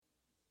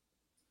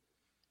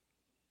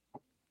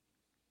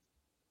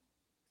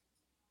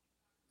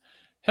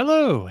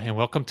Hello, and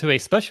welcome to a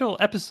special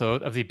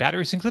episode of the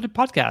Batteries Included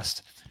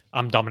podcast.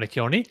 I'm Dominic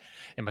Yoni,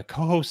 and my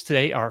co hosts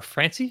today are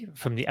Francie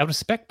from the Out of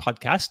Spec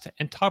podcast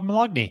and Todd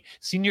Malogny,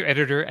 senior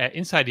editor at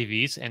Inside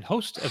EVs and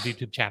host of the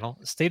YouTube channel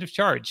State of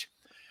Charge.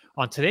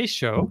 On today's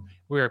show,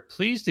 we are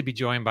pleased to be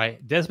joined by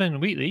Desmond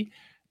Wheatley,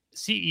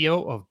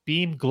 CEO of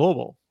Beam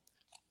Global.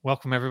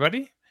 Welcome,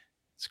 everybody.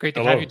 It's great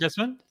to have you,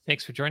 Desmond.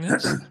 Thanks for joining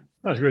us.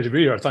 That's great to be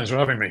here. Thanks for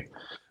having me.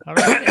 All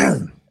right.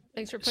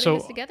 Thanks for putting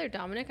this together,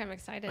 Dominic. I'm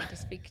excited to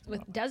speak with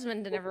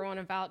Desmond and everyone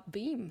about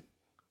Beam.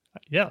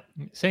 Yeah,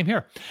 same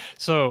here.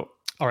 So,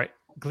 all right,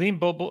 Beam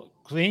Global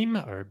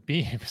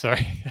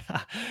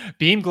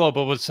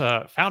was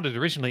founded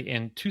originally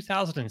in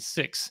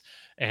 2006.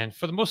 And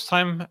for the most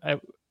time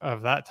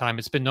of that time,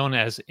 it's been known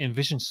as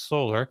Envision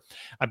Solar.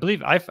 I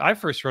believe I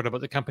first wrote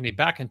about the company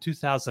back in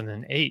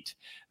 2008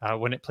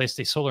 when it placed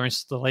a solar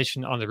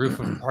installation on the roof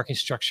of a parking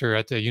structure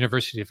at the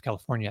University of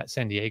California at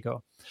San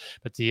Diego.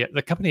 But the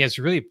company has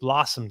really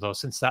blossomed, though,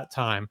 since that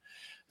time.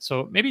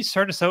 So maybe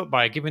start us out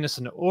by giving us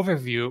an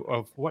overview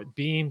of what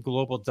Beam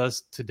Global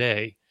does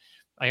today.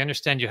 I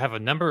understand you have a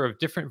number of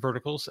different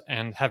verticals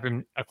and have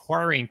been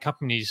acquiring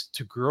companies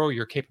to grow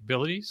your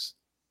capabilities.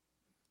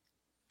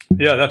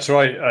 Yeah, that's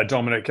right,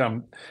 Dominic.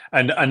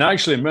 And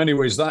actually, in many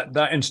ways,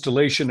 that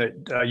installation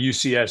at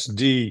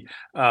UCSD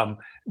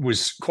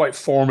was quite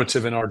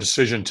formative in our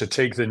decision to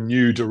take the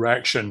new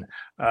direction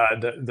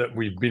that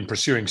we've been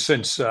pursuing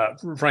since,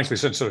 frankly,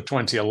 since sort of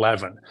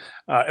 2011.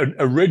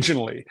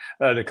 Originally,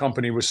 the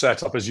company was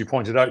set up, as you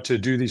pointed out, to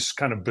do these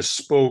kind of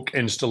bespoke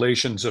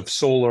installations of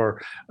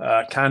solar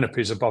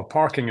canopies above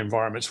parking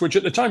environments, which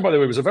at the time, by the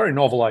way, was a very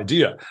novel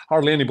idea.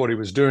 Hardly anybody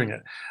was doing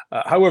it.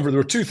 However, there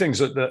were two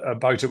things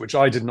about it which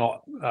I did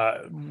not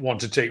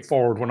want to take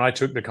forward when I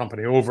took the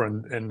company over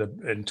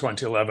in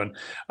 2011.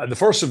 The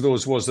first of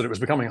those was that it was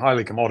becoming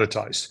highly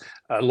commoditized.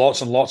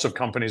 Lots and lots of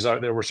companies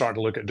out there were starting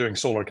to look at doing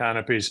solar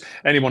canopies.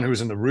 Anyone who was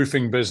in the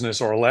roofing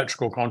business or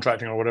electrical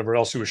contracting or whatever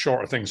else who was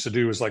short of things to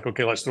do was like,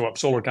 okay, let's throw up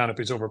solar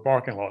canopies over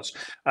parking lots.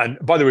 And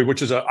by the way,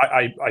 which is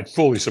I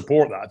fully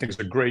support that. I think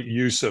it's a great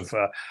use of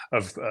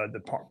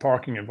the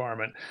parking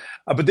environment.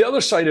 But the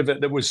other side of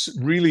it that was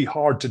really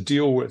hard to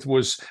deal with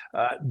was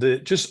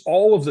just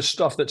all of the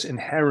stuff that's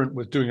inherent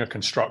with doing a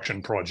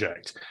construction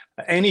project.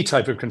 Any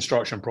type of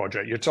construction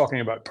project. You're talking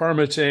about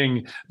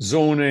permitting,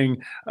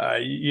 zoning,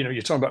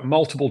 you're talking about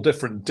multiple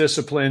different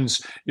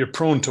disciplines. You're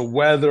prone to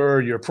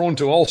weather. You're prone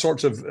to all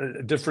sorts of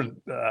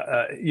different,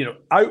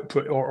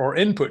 output or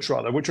inputs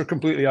rather, which are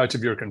completely out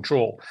of your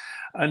control.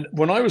 And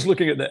when I was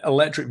looking at the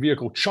electric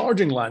vehicle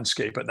charging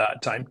landscape at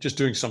that time, just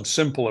doing some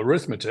simple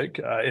arithmetic,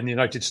 in the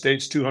United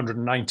States,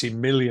 290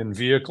 million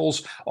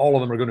vehicles, all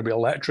of them are going to be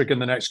electric in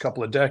the next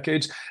couple of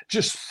decades.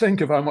 Just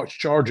think of how much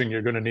charging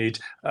you're going to need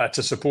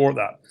to support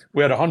that.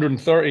 We had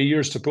 130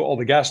 years to put all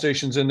the gas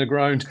stations in the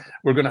ground.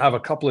 We're going to have a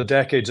couple of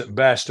decades at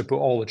best to put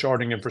all the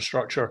charging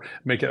infrastructure,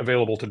 make it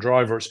available to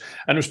drivers.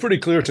 And it was pretty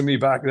clear to me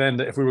back then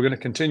that if we were going to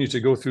continue to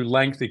go through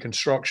lengthy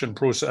construction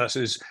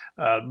processes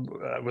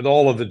with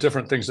all of the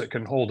different things that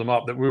can hold them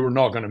up, that we were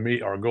not going to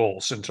meet our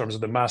goals in terms of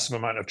the massive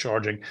amount of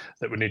charging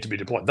that would need to be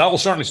deployed. That will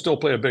certainly still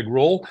play a big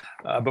role,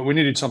 but we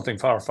needed something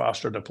far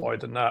faster deployed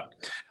than that.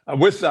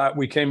 With that,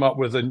 we came up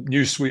with a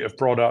new suite of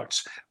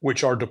products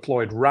which are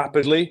deployed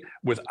rapidly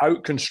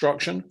without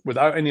construction,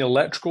 without any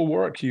electrical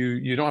work.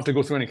 You don't have to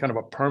go through any kind of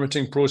a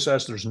permitting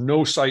process. There's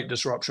no site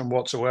disruption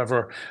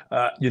whatsoever.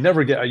 You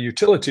never get a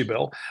utility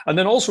bill. And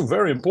then also,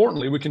 very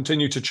importantly, we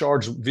continue to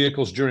charge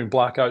vehicles during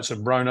blackouts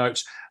and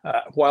brownouts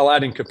while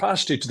adding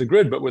capacity to the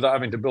grid, but without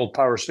having to build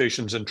power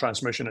stations and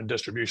transmission and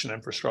distribution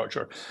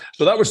infrastructure.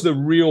 So that was the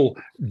real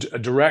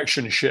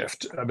direction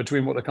shift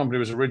between what the company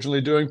was originally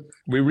doing.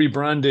 We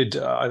rebranded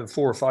 4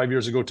 or 5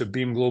 years ago to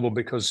Beam Global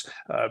because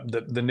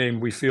the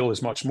name we feel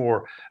is much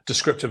more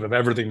descriptive of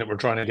everything that we're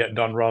trying to get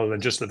done rather than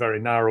just the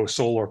very narrow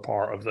solar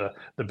part of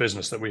the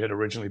business that we had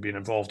originally been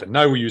involved in.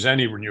 Now we use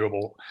any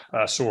renewable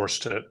source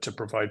to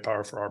provide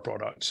power for our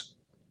products.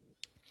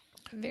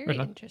 Very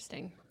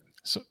interesting.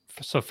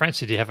 So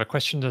Francie, do you have a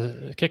question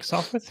to kick us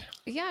off with?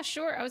 Yeah,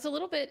 sure. I was a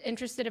little bit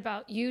interested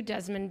about you,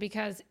 Desmond,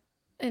 because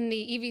in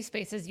the EV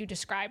space, as you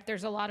described,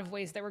 there's a lot of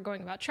ways that we're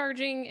going about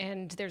charging,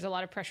 and there's a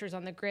lot of pressures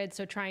on the grid.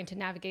 So trying to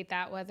navigate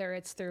that, whether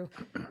it's through,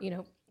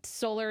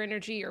 solar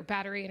energy or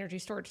battery energy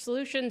storage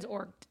solutions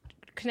or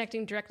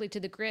connecting directly to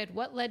the grid,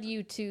 what led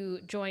you to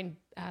join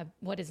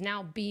what is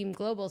now Beam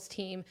Global's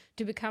team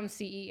to become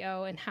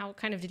CEO, and how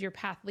kind of did your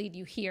path lead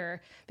you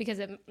here? Because,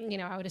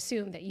 I would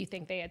assume that you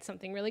think they had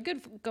something really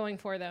good going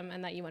for them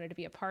and that you wanted to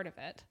be a part of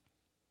it.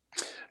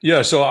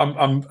 Yeah, so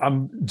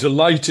I'm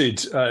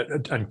delighted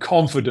and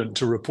confident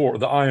to report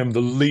that I am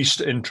the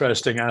least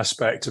interesting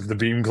aspect of the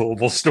Beam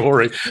Global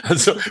story, and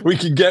so we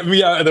can get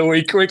me out of the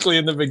way quickly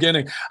in the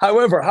beginning.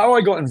 However, how I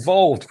got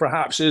involved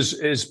perhaps is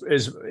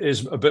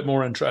a bit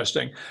more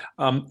interesting.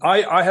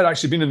 I had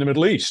actually been in the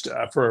Middle East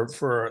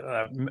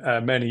for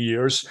many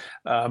years.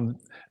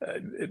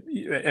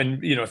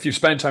 And if you've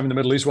spent time in the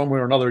Middle East one way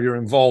or another, you're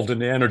involved in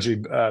the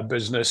energy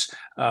business,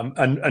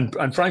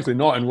 and frankly,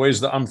 not in ways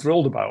that I'm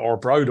thrilled about or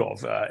proud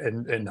of.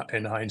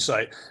 in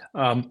hindsight.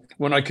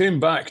 When I came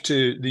back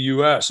to the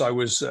US, I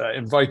was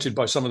invited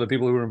by some of the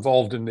people who were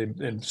involved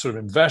in sort of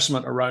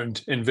investment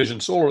around Envision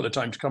Solar at the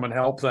time to come and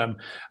help them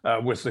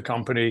with the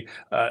company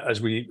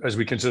as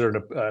we considered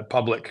a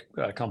public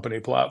company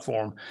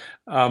platform.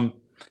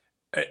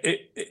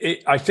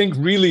 I think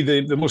really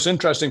the most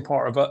interesting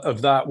part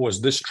of that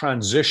was this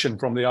transition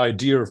from the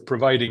idea of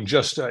providing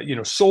just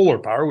solar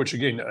power, which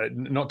again,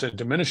 not to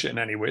diminish it in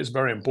any way, is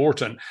very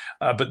important,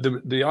 but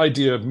the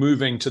idea of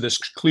moving to this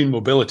clean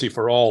mobility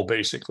for all,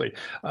 basically.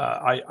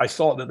 I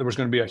thought that there was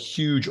going to be a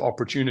huge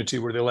opportunity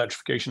where the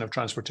electrification of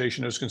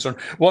transportation is concerned.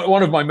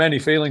 One of my many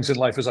failings in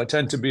life is I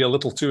tend to be a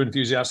little too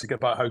enthusiastic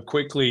about how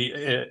quickly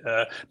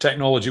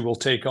technology will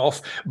take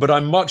off, but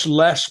I'm much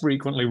less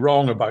frequently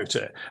wrong about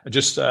it.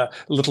 Just a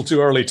little too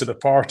early to the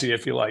party,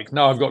 if you like.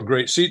 Now I've got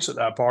great seats at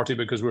that party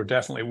because we're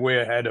definitely way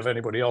ahead of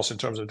anybody else in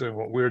terms of doing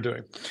what we're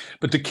doing.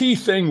 But the key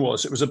thing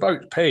was it was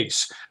about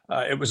pace.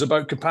 It was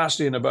about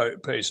capacity and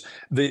about pace.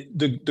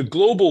 The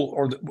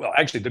global,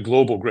 actually the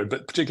global grid,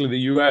 but particularly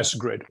the US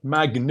grid,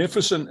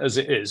 magnificent as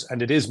it is,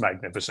 and it is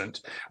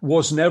magnificent,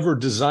 was never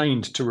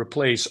designed to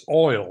replace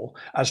oil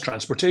as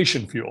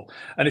transportation fuel.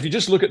 And if you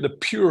just look at the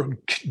pure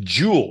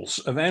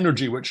joules of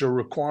energy which are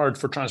required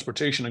for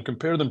transportation and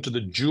compare them to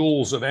the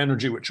joules of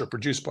energy which are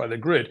produced by the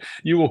grid,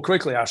 you will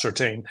quickly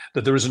ascertain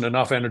that there isn't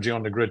enough energy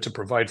on the grid to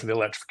provide for the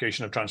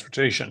electrification of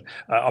transportation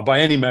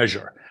by any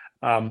measure.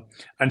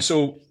 And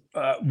so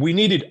we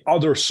needed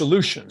other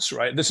solutions,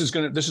 right? This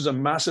is a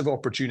massive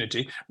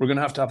opportunity. We're going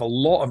to have a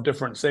lot of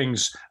different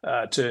things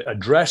to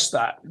address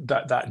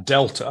that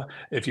delta,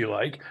 if you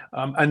like,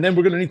 and then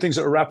we're going to need things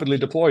that are rapidly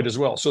deployed as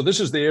well. So this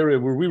is the area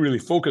where we really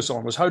focus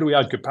on was how do we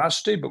add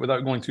capacity, but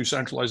without going through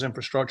centralized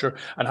infrastructure,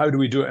 and how do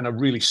we do it in a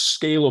really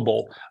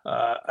scalable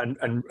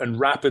and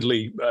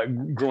rapidly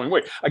growing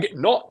way? Again,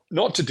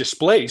 not to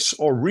displace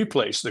or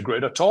replace the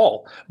grid at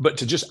all, but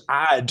to just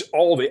add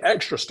all the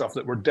extra stuff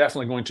that we're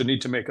definitely going to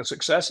need to make a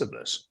success of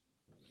this.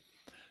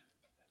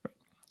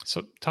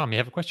 So, Tom, you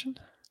have a question?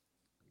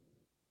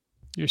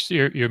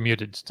 You're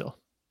muted still.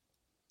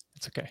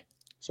 It's okay.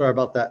 Sorry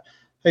about that.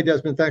 Hey,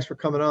 Desmond, thanks for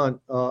coming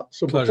on.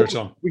 So pleasure,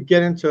 before Tom. we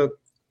get into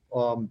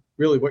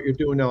really what you're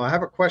doing now, I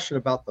have a question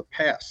about the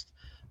past.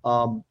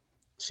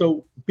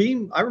 So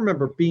Beam, I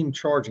remember Beam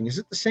Charging. Is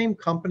it the same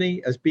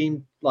company as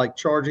Beam like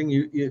Charging?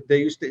 They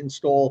used to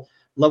install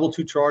level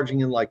 2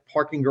 charging in like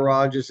parking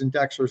garages and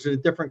decks, or is it a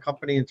different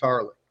company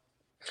entirely?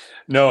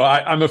 No,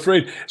 I'm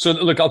afraid. So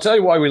look, I'll tell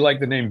you why we like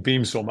the name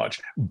Beam so much.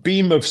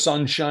 Beam of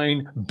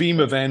sunshine, beam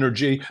of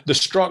energy, the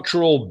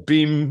structural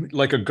beam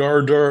like a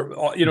girder.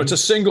 It's a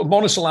single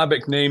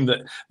monosyllabic name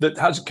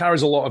that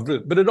carries a lot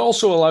of, but it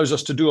also allows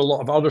us to do a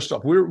lot of other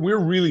stuff. We're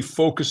really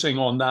focusing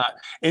on that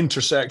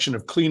intersection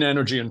of clean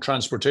energy and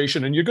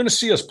transportation, and you're going to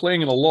see us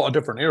playing in a lot of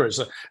different areas.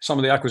 Some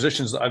of the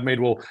acquisitions that I've made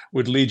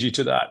would lead you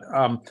to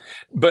that.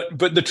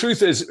 But the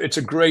truth is, it's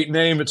a great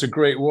name, it's a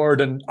great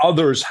word, and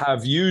others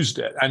have used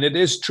it, and it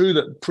is true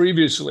that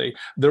previously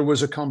there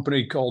was a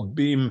company called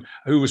Beam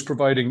who was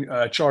providing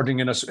charging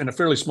in a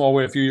fairly small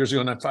way a few years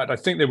ago, and in fact, I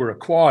think they were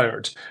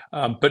acquired.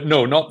 But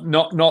no,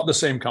 not the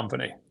same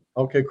company.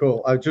 Okay,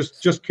 cool. I was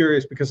just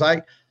curious because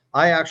I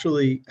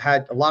actually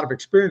had a lot of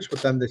experience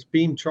with them. This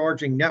Beam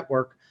charging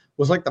network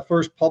was like the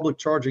first public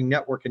charging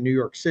network in New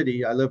York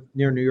City. I live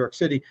near New York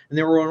City, and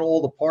they were on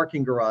all the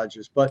parking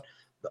garages. But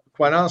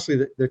quite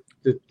honestly,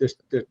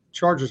 the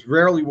chargers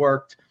rarely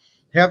worked.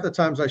 Half the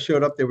times I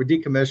showed up, they were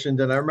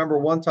decommissioned. And I remember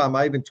one time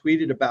I even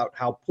tweeted about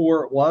how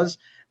poor it was.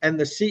 And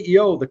the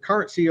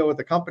current CEO at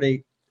the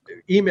company,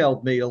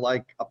 emailed me to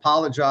like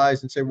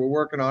apologize and say we're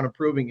working on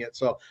improving it.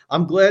 So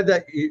I'm glad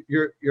that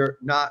you're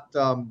not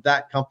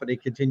that company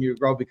continue to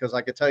grow, because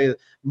I can tell you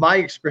my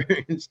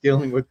experience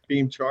dealing with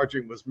Beam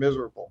charging was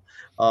miserable.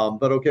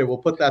 But okay, we'll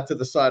put that to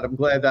the side. I'm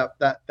glad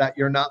that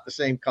you're not the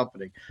same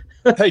company.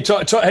 Hey,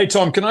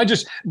 Tom, can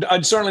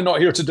I'm certainly not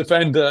here to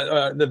defend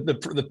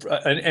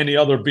any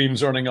other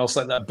beams or anything else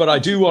like that, but I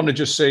do want to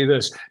just say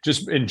this,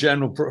 just in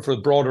general for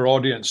the broader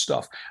audience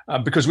stuff,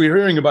 because we're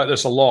hearing about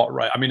this a lot,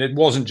 right? I mean, it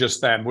wasn't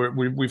just them.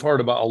 We've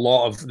heard about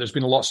there's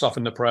been a lot of stuff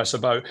in the press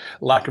about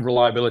lack of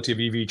reliability of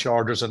EV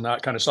chargers and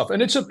that kind of stuff.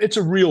 And it's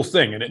a real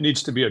thing and it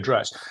needs to be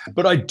addressed.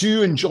 But I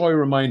do enjoy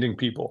reminding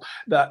people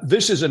that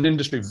this is an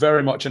industry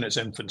very much in its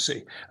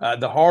infancy.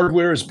 The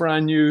hardware is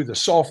brand new, the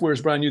software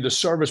is brand new, the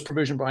service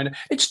provision behind it.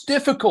 It's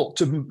difficult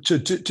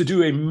to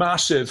do a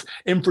massive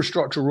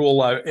infrastructure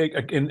rollout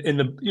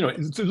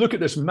to look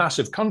at this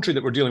massive country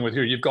that we're dealing with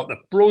here. You've got the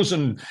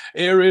frozen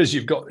areas,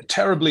 you've got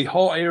terribly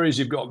hot areas,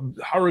 you've got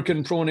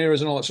hurricane prone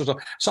areas and all that sort of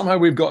stuff. Somehow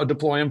we've got to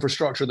deploy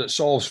infrastructure that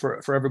solves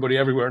for everybody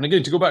everywhere. And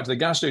again, to go back to the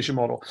gas station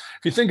model, if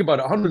you think about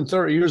it,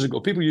 130 years ago,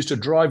 people used to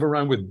drive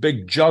around with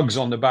big jugs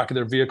on the back of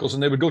their vehicles,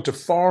 and they would go to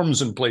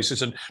farms and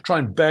places and try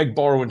and beg,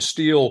 borrow, and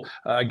steal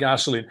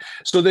gasoline.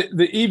 So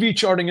the EV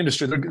charging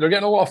industry, they're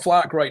getting a lot of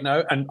flack right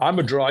now. And I'm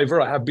a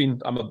driver.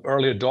 I'm an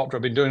early adopter.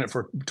 I've been doing it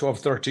for 12,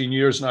 13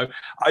 years now.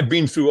 I've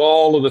been through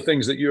all of the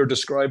things that you're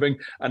describing,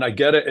 and I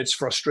get it. It's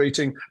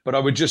frustrating, but I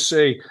would just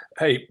say,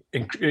 hey,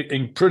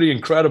 pretty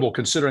incredible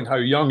considering how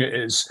young it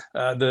is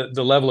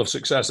the level of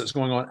success that's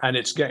going on, and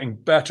it's getting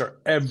better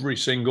every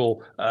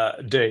single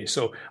day.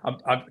 So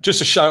I'm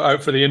just a shout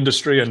out for the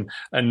industry and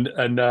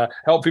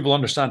help people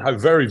understand how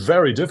very,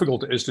 very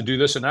difficult it is to do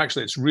this. And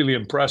actually, it's really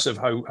impressive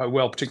how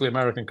well particularly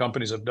American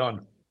companies have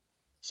done.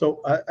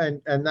 So,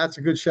 and that's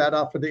a good shout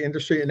out for the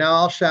industry. And now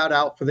I'll shout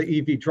out for the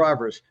EV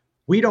drivers.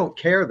 We don't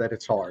care that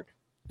it's hard.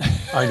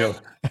 I know.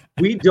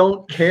 We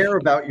don't care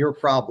about your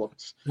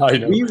problems. I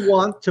know. We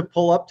want to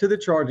pull up to the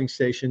charging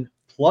station,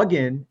 plug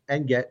in,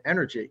 and get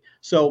energy.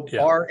 So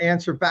our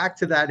answer back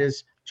to that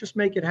is just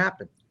make it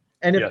happen.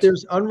 And if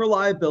there's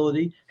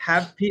unreliability,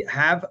 have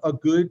a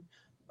good,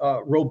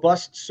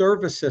 robust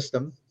service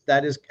system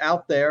that is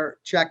out there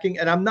checking.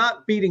 And I'm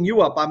not beating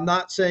you up. I'm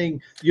not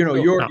saying,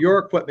 your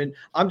equipment.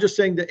 I'm just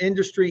saying the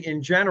industry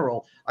in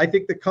general. I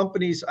think the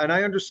companies, and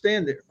I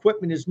understand that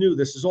equipment is new.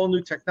 This is all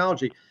new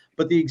technology,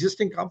 but the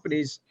existing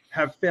companies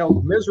have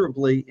failed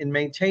miserably in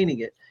maintaining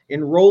it,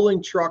 in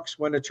rolling trucks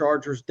when a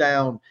charger's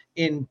down,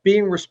 in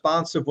being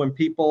responsive when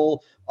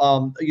people,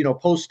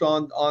 post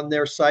on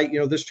their site,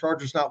 this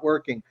charger's not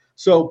working.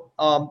 So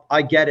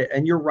I get it.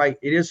 And you're right.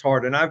 It is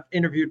hard. And I've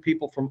interviewed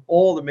people from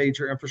all the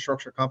major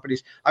infrastructure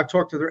companies. I've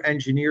talked to their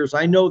engineers.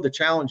 I know the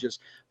challenges,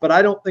 but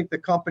I don't think the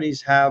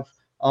companies have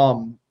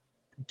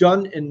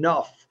done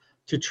enough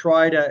to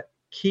try to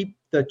keep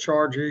the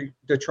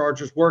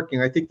chargers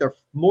working. I think they're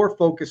more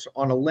focused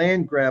on a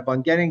land grab,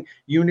 on getting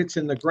units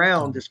in the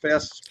ground as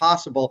fast as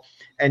possible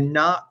and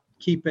not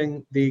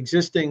keeping the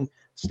existing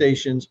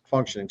stations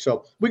functioning.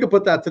 So we can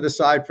put that to the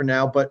side for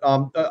now, but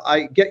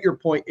I get your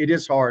point. It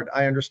is hard.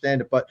 I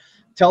understand it, but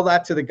tell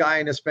that to the guy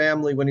and his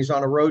family when he's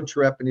on a road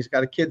trip and he's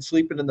got a kid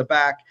sleeping in the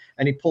back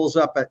and he pulls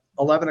up at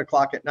 11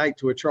 o'clock at night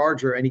to a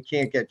charger and he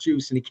can't get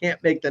juice and he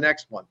can't make the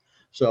next one.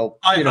 So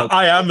I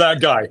am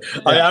that guy.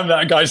 Yeah. I am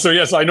that guy. So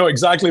yes, I know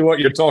exactly what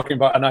you're talking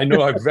about, and I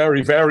know how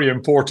very, very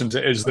important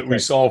it is that we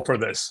solve for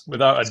this,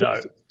 without a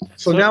doubt.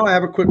 So now I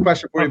have a quick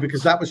question for you,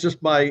 because that was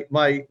just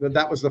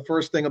that was the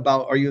first thing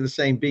about, are you the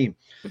same beam?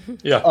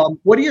 Yeah.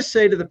 What do you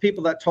say to the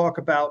people that talk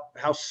about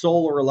how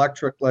solar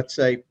electric, let's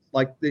say,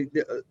 like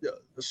the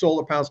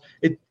solar panels,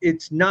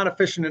 it's not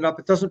efficient enough.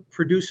 It doesn't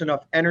produce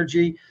enough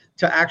energy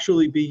to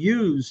actually be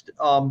used.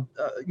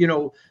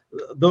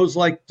 Those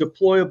like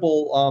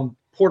deployable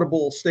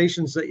portable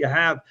stations that you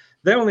have,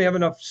 they only have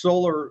enough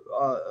solar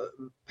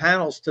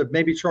panels to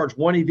maybe charge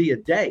one EV a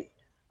day.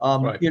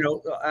 Right.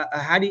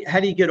 How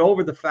do you get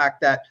over the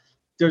fact that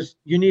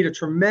you need a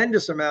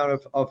tremendous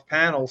amount of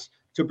panels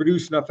to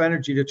produce enough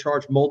energy to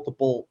charge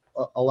multiple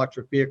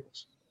electric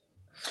vehicles?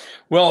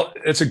 Well,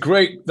 that's a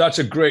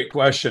great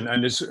question.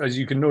 And as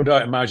you can no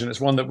doubt imagine,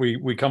 it's one that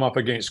we come up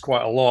against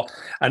quite a lot.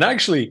 And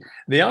actually,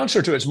 the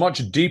answer to it's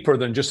much deeper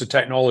than just a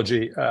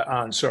technology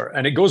answer.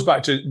 And it goes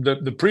back to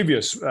the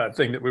previous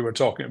thing that we were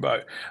talking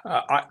about.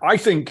 I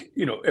think,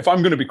 if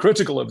I'm going to be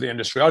critical of the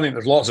industry, I think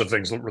there's lots of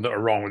things that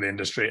are wrong with the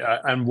industry.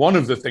 And one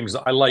of the things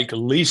that I like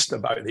least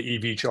about the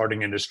EV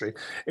charging industry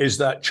is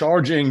that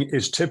charging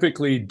is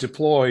typically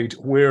deployed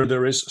where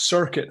there is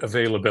circuit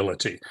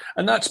availability.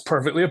 And that's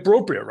perfectly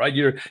appropriate, right?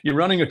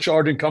 You're running a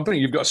charging company,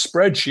 you've got a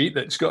spreadsheet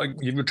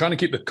you're trying to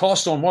keep the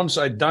cost on one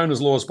side down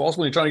as low as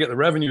possible, and you're trying to get the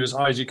revenue as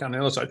high as you can on the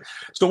other side.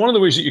 So one of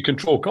the ways that you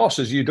control costs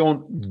is you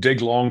don't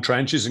dig long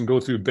trenches and go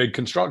through big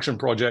construction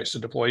projects to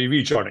deploy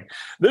EV charging.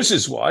 This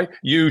is why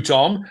you,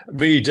 Tom,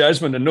 me,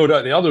 Desmond, and no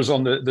doubt the others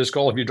on this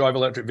call, if you drive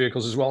electric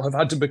vehicles as well, have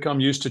had to become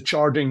used to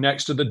charging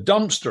next to the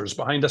dumpsters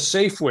behind a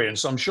Safeway in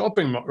some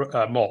shopping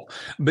mall,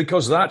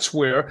 because that's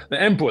where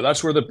the input,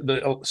 that's where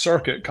the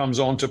circuit comes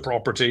onto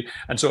property,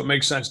 and so it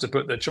makes sense to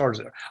put the charge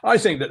there. I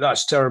think that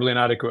that's terribly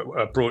inadequate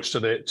approach to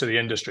the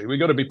industry. We've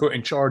got to be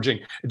putting charging.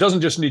 It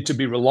doesn't just need to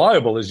be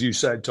reliable, as you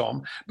said,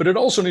 Tom, but it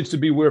also needs to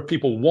be where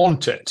people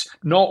want it,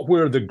 not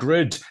where the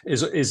grid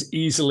is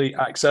easily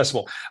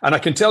accessible. And I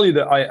can tell you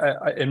that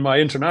I in my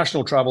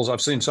international travels,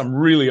 I've seen some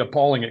really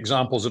appalling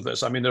examples of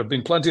this. I mean, there have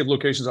been plenty of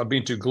locations I've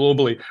been to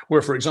globally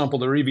where, for example,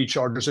 there are EV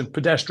chargers in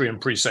pedestrian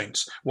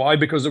precincts. Why?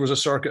 Because there was a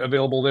circuit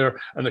available there,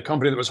 and the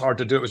company that was hard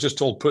to do it was just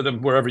told, put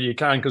them wherever you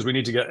can because we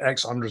need to get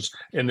X hundreds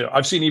in there.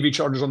 I've seen EV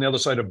chargers on the other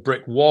side of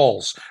brick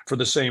walls for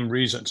the same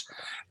reasons.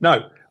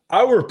 Now,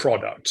 our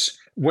products,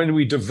 when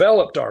we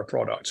developed our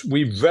products,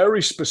 we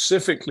very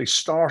specifically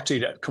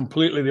started at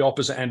completely the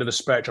opposite end of the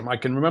spectrum. I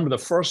can remember the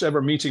first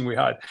ever meeting we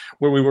had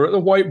where we were at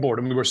the whiteboard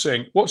and we were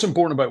saying, what's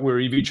important about where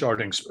EV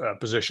charging's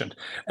positioned?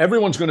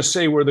 Everyone's going to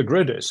say where the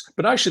grid is,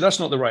 but actually that's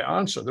not the right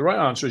answer. The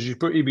right answer is you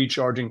put EV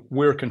charging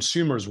where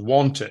consumers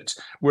want it,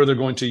 where they're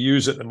going to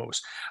use it the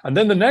most. And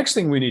then the next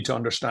thing we need to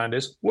understand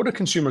is, what do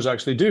consumers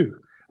actually do?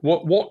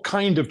 What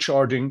kind of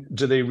charging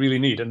do they really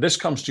need? And this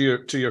comes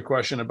to your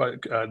question about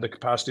the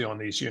capacity on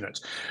these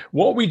units.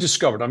 What we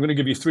discovered, I'm going to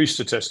give you 3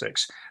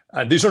 statistics.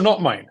 These are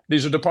not mine.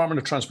 These are Department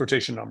of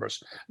Transportation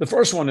numbers. The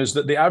first one is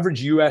that the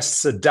average US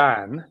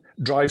sedan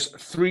drives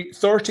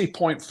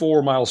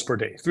 30.4 miles per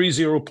day,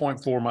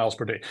 30.4 miles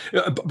per day.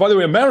 By the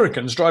way,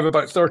 Americans drive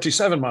about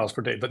 37 miles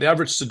per day, but the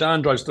average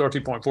sedan drives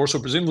 30.4. So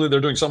presumably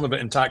they're doing some of it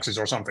in taxis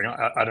or something.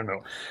 I don't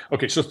know.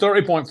 Okay, so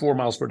 30.4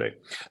 miles per day.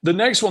 The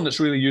next one that's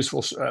really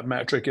useful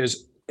metric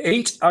is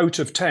 8 out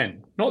of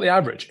 10, not the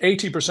average,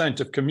 80%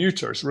 of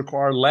commuters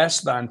require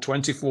less than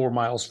 24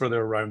 miles for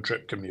their round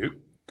trip commute.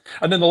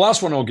 And then the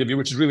last one I'll give you,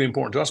 which is really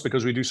important to us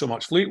because we do so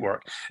much fleet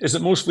work, is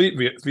that most fleet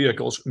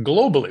vehicles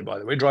globally, by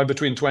the way, drive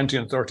between 20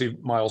 and 30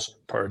 miles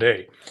per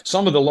day.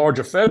 Some of the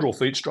larger federal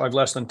fleets drive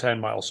less than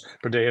 10 miles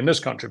per day in this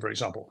country, for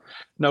example.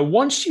 Now,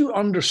 once you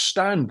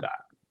understand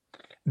that,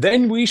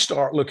 then we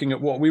start looking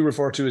at what we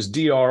refer to as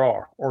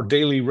DRR, or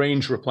daily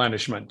range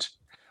replenishment.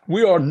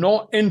 We are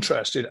not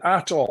interested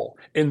at all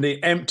in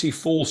the empty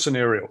full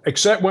scenario,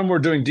 except when we're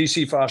doing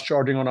DC fast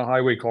charging on a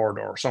highway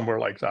corridor or somewhere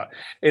like that.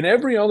 In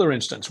every other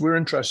instance, we're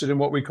interested in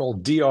what we call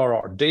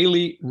DRR,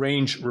 daily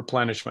range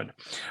replenishment.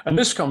 And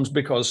this comes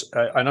because,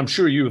 and I'm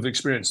sure you have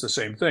experienced the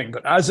same thing,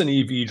 but as an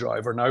EV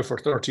driver now for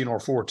 13 or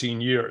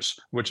 14 years,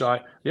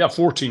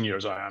 14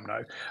 years I am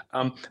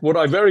now, what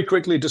I very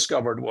quickly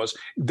discovered was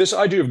this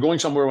idea of going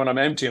somewhere when I'm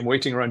empty and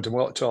waiting around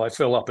till I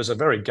fill up is a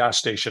very gas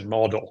station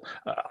model.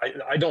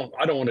 I don't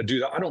want to do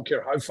that. I don't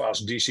care how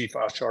fast DC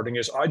fast charging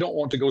is. I don't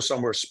want to go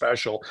somewhere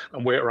special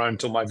and wait around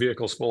until my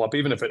vehicle's full up,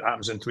 even if it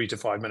happens in 3 to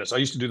 5 minutes. I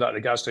used to do that at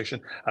a gas station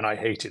and I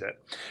hated it.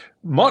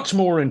 Much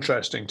more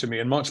interesting to me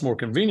and much more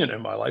convenient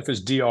in my life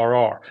is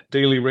DRR,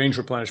 daily range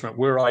replenishment,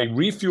 where I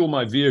refuel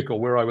my vehicle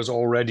where I was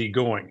already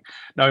going.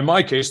 Now, in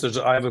my case,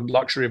 I have a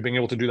luxury of being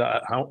able to do that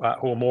at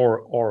home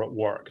or at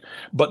work.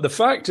 But the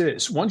fact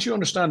is, once you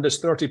understand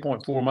this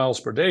 30.4 miles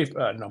per day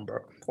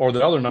number, or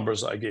the other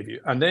numbers that I gave you,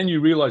 and then you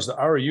realize that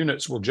our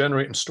units will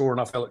generate and store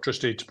enough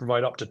electricity to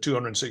provide up to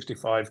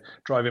 265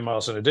 driving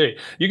miles in a day,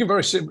 you can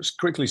very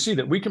quickly see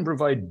that we can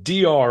provide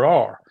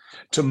DRR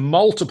to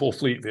multiple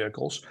fleet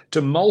vehicles,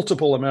 to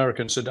multiple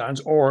American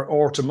sedans,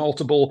 or to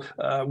multiple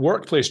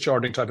workplace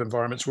charging type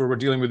environments where we're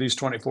dealing with these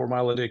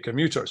 24-mile-a-day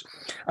commuters.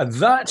 And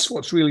that's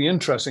what's really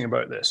interesting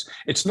about this.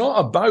 It's not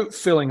about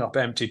filling up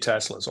empty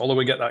Teslas, although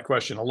we get that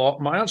question a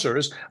lot. My answer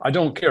is, I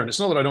don't care. And it's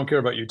not that I don't care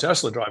about you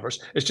Tesla drivers.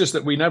 It's just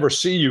that we never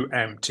see you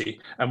empty,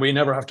 and we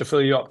never have to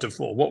fill you up to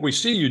full. What we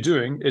see you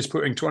doing is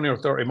putting 20 or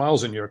 30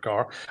 miles in your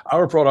car.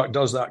 Our product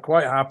does that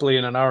quite happily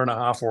in an hour and a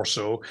half or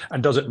so,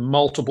 and does it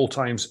multiple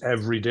times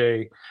every day.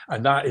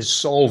 And that is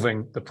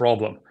solving the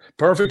problem.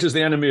 Perfect is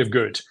the enemy of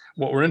good.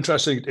 What we're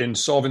interested in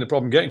solving the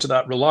problem, getting to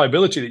that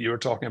reliability that you were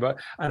talking about,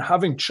 and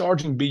having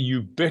charging be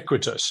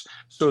ubiquitous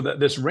so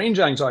that this range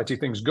anxiety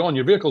thing's gone.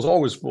 Your vehicle's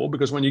always full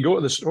because when you go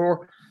to the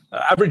store,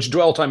 average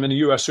dwell time in a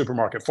US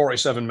supermarket,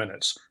 47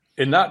 minutes.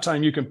 In that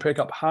time, you can pick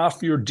up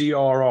half your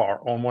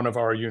DRR on one of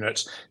our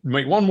units,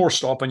 make one more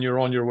stop, and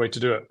you're on your way to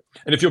do it.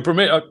 And if you'll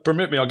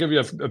permit me, I'll give you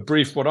a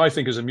brief, what I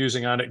think is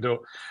amusing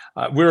anecdote.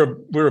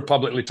 We're a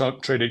publicly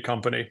traded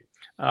company.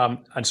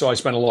 And so I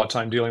spent a lot of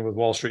time dealing with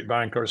Wall Street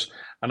bankers.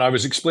 And I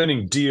was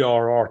explaining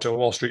DRR to a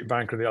Wall Street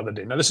banker the other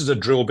day. Now, this is a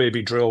drill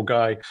baby drill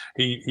guy.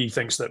 He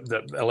thinks that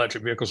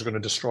electric vehicles are going to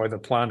destroy the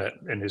planet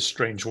in his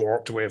strange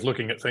warped way of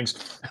looking at things.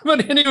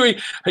 But anyway,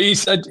 he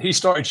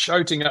started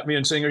shouting at me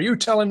and saying, "Are you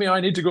telling me I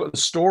need to go to the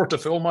store to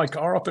fill my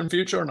car up in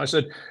future?" And I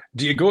said,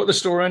 "Do you go to the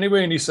store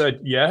anyway?" And he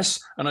said, "Yes."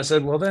 And I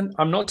said, "Well, then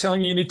I'm not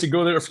telling you need to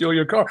go there to fuel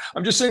your car.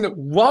 I'm just saying that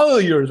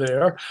while you're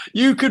there,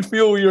 you could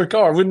fuel your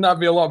car. Wouldn't that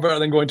be a lot better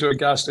than going to a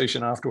gas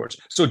station afterwards?"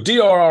 So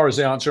DRR is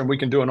the answer, and we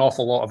can do an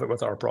awful lot of it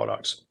with our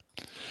products.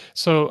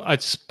 So I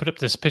just put up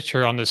this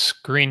picture on the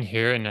screen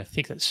here, and I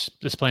think that's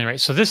displaying right.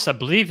 So this, I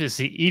believe, is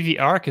the EV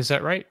ARC. Is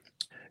that right?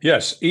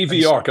 Yes,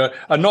 EV ARC,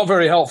 a not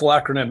very helpful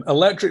acronym.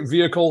 Electric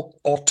Vehicle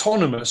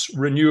Autonomous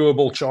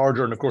Renewable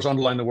Charger. And of course,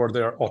 underline the word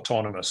there,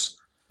 autonomous.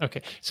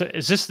 Okay. So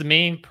is this the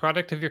main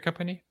product of your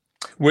company?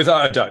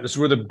 Without a doubt. This is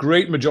where the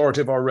great majority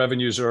of our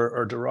revenues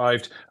are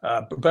derived.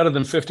 Better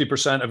than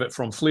 50% of it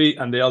from fleet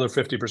and the other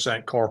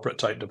 50% corporate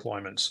type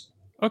deployments.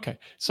 Okay.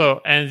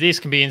 So, and these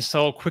can be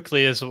installed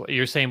quickly, as what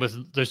you're saying,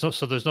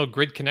 there's no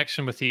grid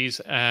connection with these.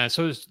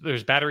 So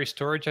there's battery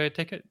storage, I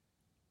take it?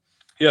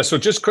 Yeah, so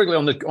just quickly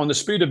on the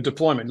speed of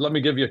deployment, let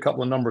me give you a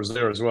couple of numbers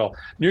there as well.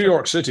 New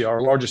York City,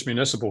 our largest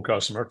municipal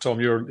customer,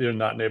 Tom, you're in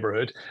that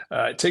neighborhood.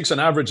 It takes an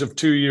average of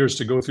 2 years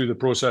to go through the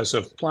process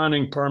of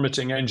planning,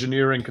 permitting,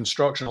 engineering,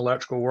 construction,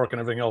 electrical work, and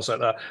everything else like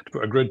that to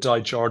put a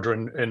grid-tied charger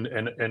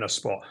in a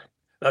spot.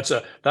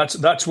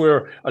 That's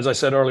where, as I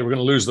said earlier, we're going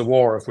to lose the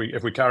war if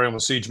we carry on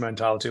with siege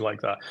mentality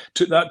like that.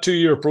 That 2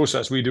 year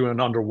process we do in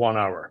under 1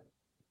 hour.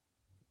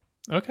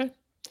 Okay,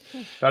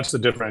 that's the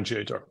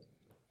differentiator.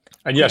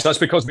 And yes, that's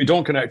because we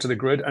don't connect to the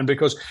grid, and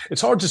because it's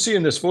hard to see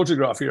in this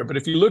photograph here, but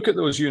if you look at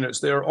those units,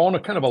 they're on a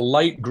kind of a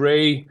light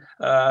gray,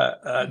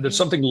 there's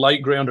something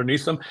light gray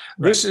underneath them.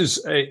 Right. This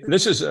is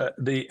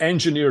the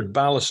engineered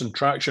ballast and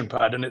traction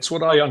pad, and it's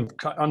what I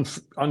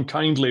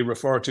unkindly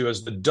refer to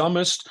as the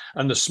dumbest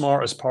and the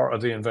smartest part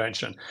of the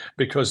invention,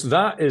 because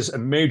that is a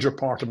major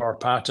part of our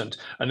patent.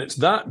 And it's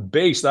that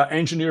base, that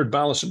engineered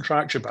ballast and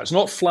traction pad. It's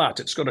not flat,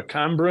 it's got a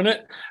camber in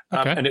it,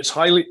 and it's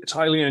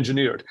highly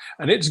engineered.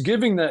 And it's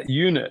giving that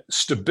unit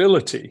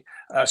stability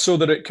so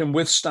that it can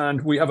withstand.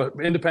 We have an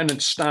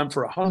independent stamp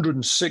for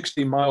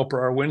 160 mile per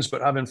hour winds, but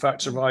have in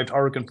fact survived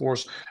hurricane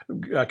force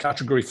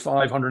category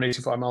 5,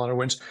 185 mile an hour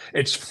winds.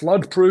 It's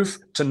flood proof,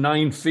 to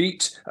 9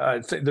 feet.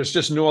 There's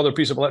just no other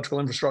piece of electrical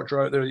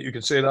infrastructure out there that you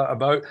could say that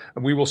about,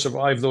 and we will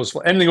survive those.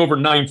 Anything over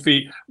 9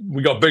 feet,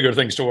 we got bigger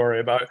things to worry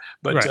about.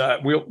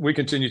 But we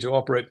continue to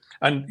operate.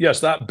 And yes,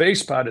 that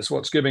base pad is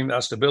what's giving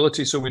that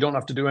stability, so we don't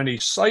have to do any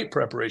site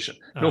preparation.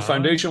 No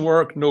foundation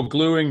work, no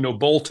gluing, no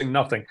bolting,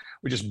 nothing.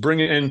 We just bring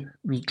it in,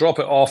 drop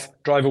it off,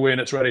 drive away,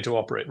 and it's ready to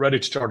operate, ready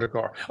to charge a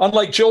car.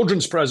 Unlike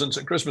children's presents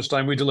at Christmas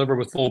time, we deliver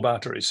with full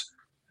batteries.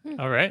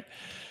 All right.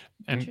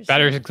 And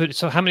batteries included.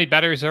 So how many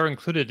batteries are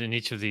included in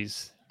each of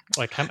these?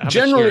 Like how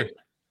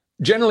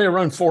generally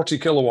around 40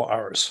 kilowatt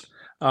hours.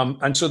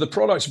 And so the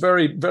product's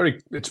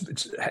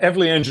it's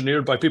heavily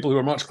engineered by people who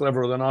are much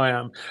cleverer than I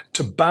am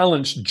to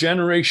balance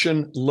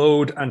generation,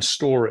 load, and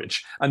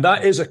storage. And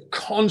that is a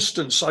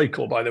constant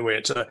cycle, by the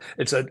way.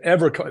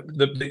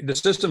 The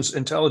system's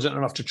intelligent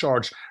enough to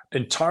charge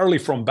entirely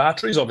from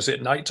batteries, obviously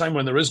at nighttime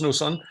when there is no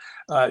sun,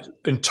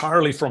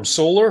 entirely from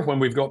solar when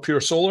we've got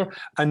pure solar,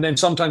 and then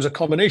sometimes a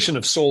combination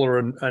of solar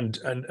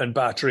and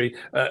battery.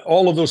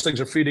 All of those things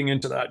are feeding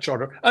into that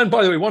charger. And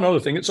by the way, one other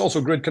thing, it's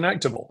also grid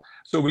connectable.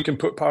 So we can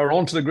put power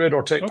onto the grid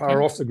or take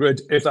power off the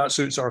grid if that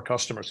suits our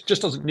customers. It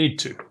just doesn't need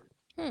to.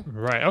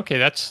 Right. Okay.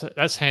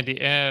 That's handy.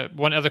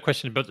 One other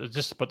question about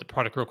the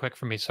product real quick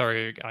for me.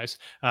 Sorry, guys.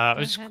 I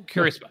was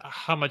curious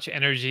how much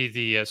energy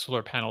the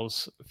solar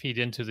panels feed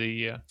into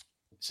the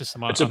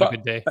system on a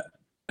good day.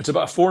 It's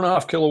about a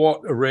 4.5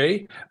 kilowatt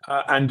array,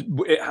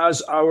 and it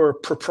has our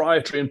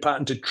proprietary and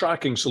patented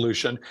tracking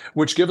solution,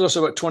 which gives us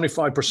about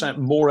 25%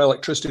 more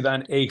electricity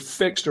than a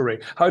fixed array.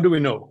 How do we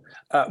know?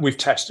 We've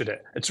tested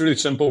it. It's really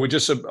simple. We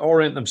just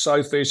orient them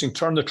south facing,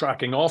 turn the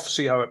tracking off,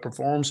 see how it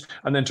performs,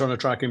 and then turn the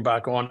tracking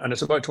back on. And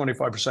it's about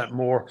 25%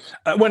 more.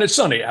 When it's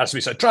sunny, it has to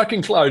be said.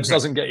 Tracking clouds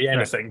doesn't get you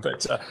anything,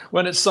 but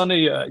when it's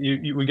sunny,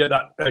 we get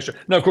that extra.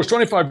 Now, of course,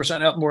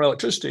 25% more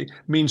electricity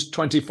means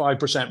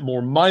 25%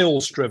 more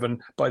miles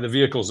driven by the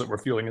vehicles that we're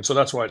fueling. And so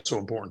that's why it's so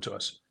important to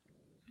us.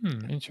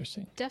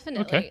 Interesting.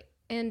 Definitely. Okay.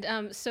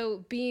 And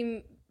so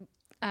Beam,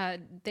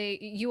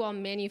 you all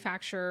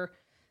manufacture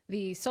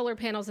the solar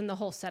panels and the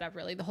whole setup,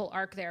 really, the whole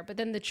arc there. But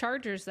then the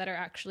chargers that are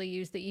actually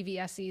used, the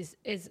EVSEs,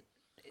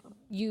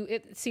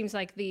 it seems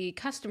like the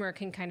customer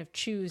can kind of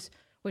choose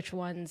which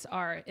ones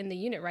are in the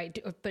unit, right?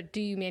 But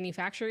do you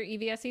manufacture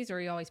EVSEs,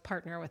 or you always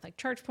partner with like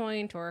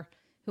ChargePoint or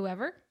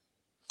whoever?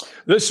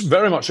 This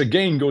very much,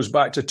 again, goes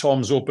back to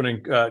Tom's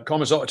opening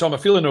comments. Tom, I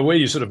feel in a way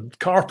you sort of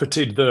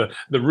carpeted the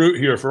route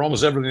here for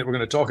almost everything that we're going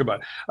to talk about.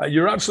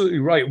 You're absolutely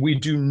right. We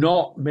do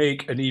not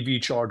make an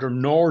EV charger,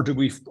 nor do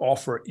we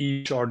offer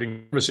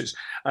e-charging services.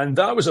 And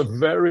that was a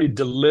very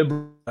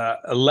deliberate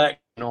election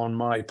on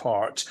my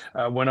part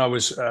when I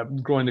was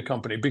growing the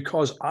company,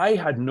 because I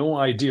had no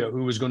idea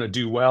who was going to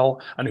do well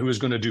and who was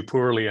going to do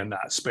poorly in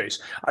that space.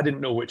 I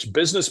didn't know which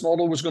business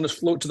model was going to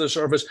float to the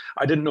surface.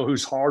 I didn't know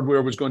whose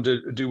hardware was going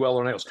to do well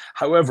or else.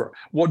 However,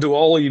 what do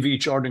all EV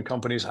charging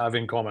companies have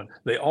in common?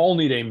 They all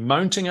need a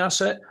mounting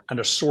asset and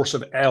a source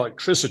of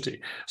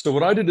electricity. So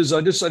what I did is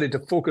I decided to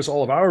focus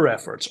all of our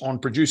efforts on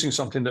producing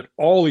something that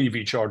all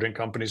EV charging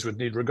companies would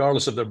need,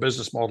 regardless of their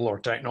business model or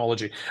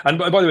technology. And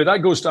by the way, that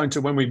goes down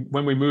to when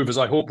we move, as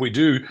I hope we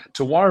do,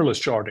 to wireless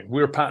charging.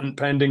 We're patent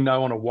pending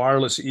now on a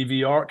wireless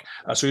EV arc,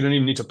 so you don't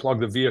even need to plug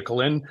the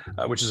vehicle in,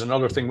 which is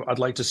another thing I'd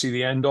like to see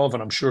the end of,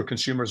 and I'm sure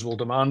consumers will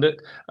demand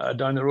it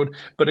down the road.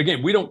 But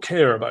again, we don't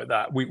care about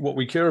that. What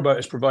we care about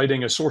is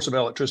providing a source of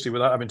electricity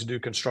without having to do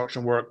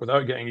construction work,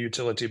 without getting a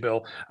utility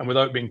bill, and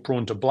without being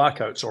prone to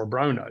blackouts or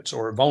brownouts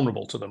or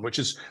vulnerable to them, which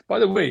is, by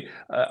the way,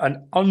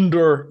 an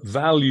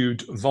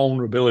undervalued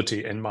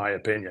vulnerability, in my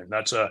opinion.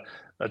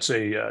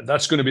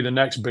 That's going to be the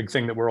next big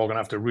thing that we're all going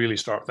to have to really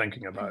start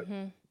thinking about.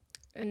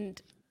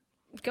 And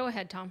go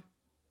ahead, Tom.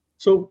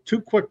 So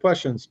 2 quick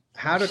questions.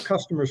 How do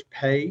customers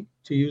pay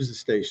to use the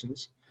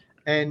stations?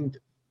 And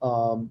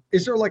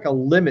is there like a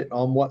limit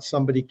on what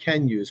somebody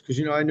can use? Because,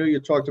 I know you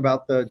talked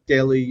about the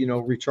daily,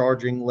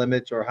 recharging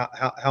limits, or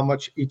how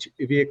much each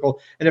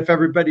vehicle. And if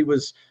everybody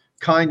was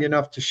kind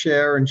enough to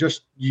share and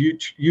just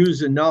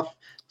use enough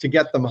to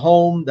get them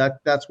home,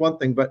 that's one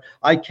thing. But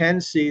I can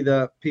see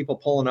the people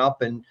pulling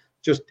up and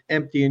just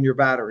emptying your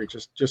battery,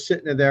 just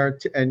sitting there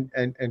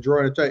and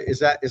drawing it. Is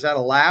that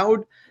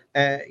allowed?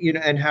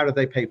 And how do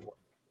they pay for it?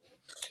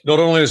 Not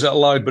only is it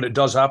allowed, but it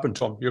does happen,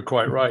 Tom. You're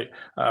quite right.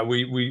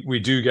 We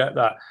do get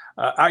that.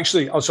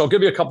 Actually, so I'll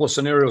give you a couple of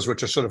scenarios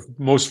which are sort of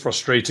most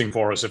frustrating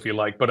for us, if you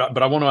like. But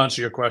I want to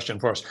answer your question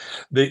first.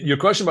 Your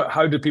question about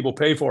how do people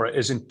pay for it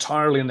is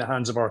entirely in the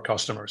hands of our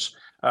customers.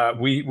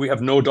 We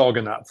have no dog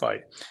in that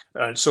fight.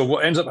 So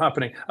what ends up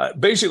happening,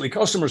 basically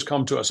customers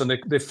come to us and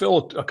they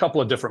fill a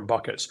couple of different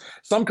buckets.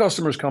 Some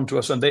customers come to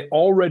us and they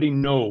already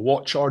know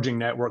what charging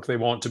network they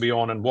want to be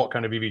on and what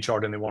kind of EV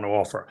charging they want to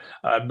offer.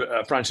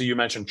 Francie, you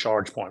mentioned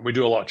ChargePoint. We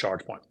do a lot of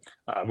ChargePoint.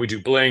 We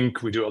do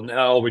Blink, we do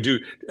Nell, we do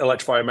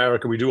Electrify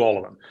America, we do all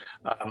of them.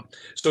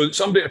 So a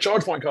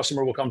ChargePoint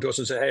customer will come to us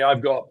and say, hey,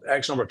 I've got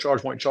X number of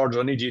ChargePoint chargers.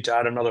 I need you to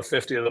add another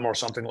 50 of them or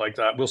something like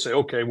that. We'll say,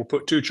 okay, we'll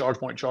put 2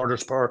 ChargePoint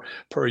chargers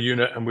per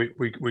unit, and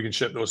we can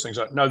ship those things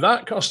out. Now,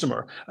 that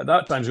customer at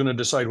that time is going to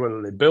decide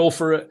whether they bill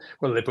for it,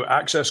 whether they put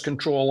access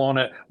control on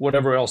it,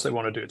 whatever else they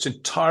want to do. It's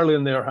entirely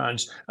in their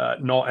hands,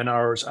 not in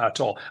ours at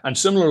all. And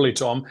similarly,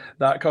 Tom,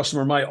 that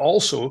customer might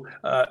also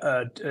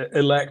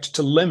elect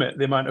to limit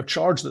the amount of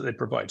charge that they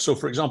provide. So,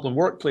 for example, in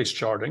workplace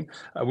charging,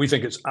 we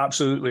think it's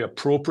absolutely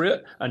appropriate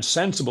and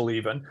sensible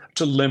even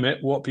to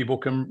limit what people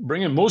can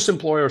bring in. Most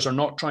employers are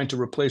not trying to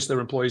replace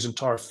their employees'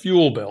 entire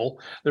fuel bill.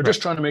 They're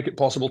just trying to make it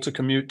possible to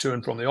commute to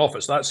and from the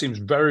office. That seems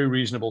very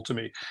reasonable to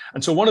me.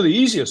 And so one of the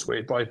easiest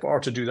ways by far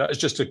to do that is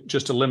just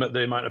to limit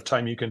the amount of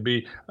time you can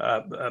be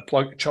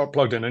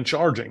plugged in and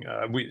charging.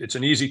 It's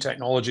an easy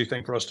technology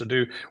thing for us to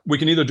do. We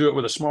can either do it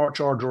with a smart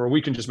charger, or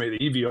we can just make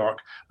the EV ARC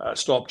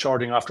stop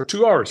charging after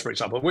 2 hours, for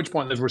example, at which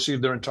point they've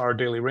received their entire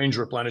daily range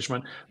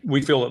replenishment.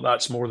 We feel that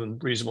that's more than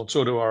reasonable.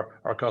 So do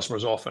our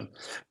customers often.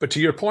 But to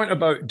your point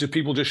about, do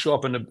people just show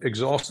up and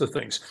exhaust the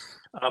things?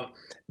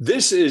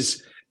 This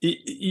is,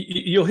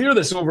 you'll hear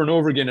this over and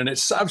over again, and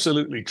it's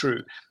absolutely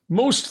true.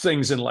 Most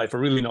things in life are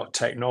really not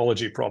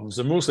technology problems.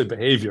 They're mostly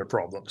behavior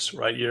problems,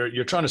 right?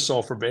 You're trying to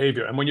solve for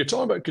behavior. And when you're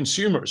talking about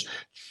consumers,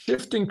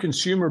 shifting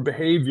consumer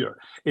behavior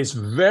is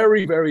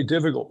very, very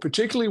difficult,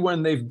 particularly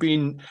when they've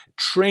been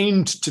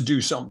trained to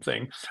do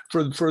something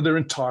for their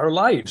entire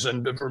lives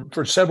and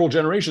for several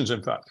generations,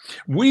 in fact.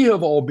 We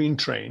have all been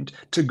trained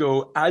to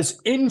go as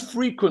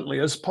infrequently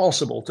as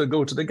possible to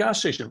go to the gas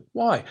station.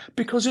 Why?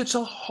 Because it's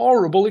a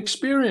horrible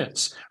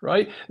experience,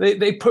 right?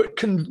 They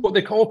put what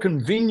they call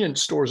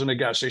convenience stores in a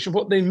gas station.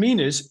 What they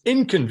mean is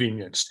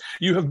inconvenienced.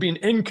 You have been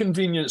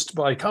inconvenienced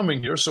by coming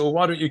here, so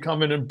why don't you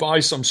come in and buy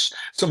some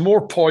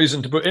more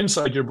poison to put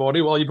inside your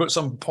body while you put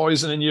some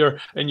poison in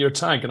your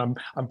tank? And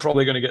I'm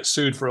probably going to get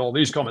sued for all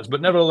these comments,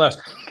 but nevertheless,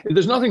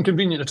 there's nothing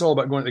convenient at all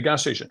about going to the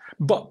gas station.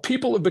 But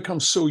people have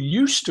become so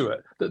used to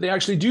it that they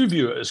actually do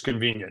view it as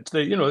convenient.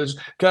 There's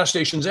gas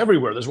stations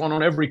everywhere. There's one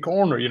on every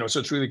corner,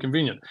 so it's really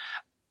convenient.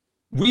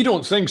 We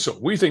don't think so.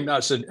 We think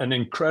that's an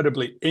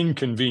incredibly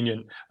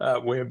inconvenient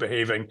way of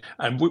behaving.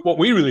 And what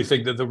we really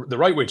think that the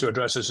right way to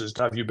address this is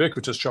to have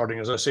ubiquitous charging,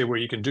 as I say, where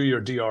you can do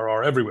your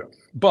DRR everywhere.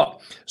 But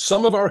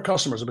some of our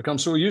customers have become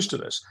so used to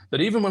this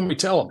that even when we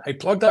tell them, hey,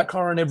 plug that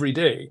car in every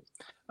day,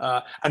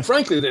 and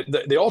frankly,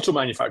 the auto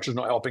manufacturer's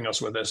not helping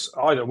us with this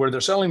either, where they're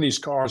selling these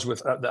cars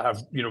with that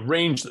have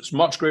range that's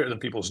much greater than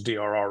people's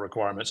DRR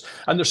requirements,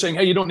 and they're saying,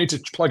 hey, you don't need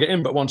to plug it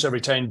in but once every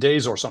 10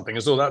 days or something,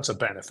 as though that's a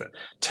benefit.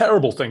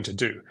 Terrible thing to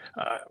do,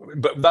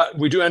 but that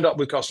we do end up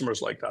with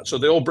customers like that. So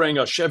they'll bring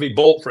a Chevy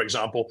Bolt, for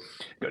example,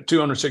 got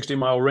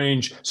 260-mile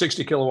range,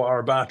 60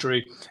 kilowatt-hour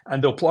battery,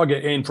 and they'll plug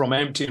it in from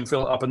empty and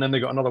fill it up, and then they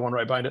got another one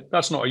right behind it.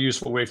 That's not a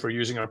useful way for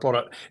using our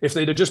product. If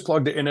they'd have just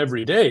plugged it in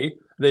every day,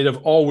 they'd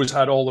have always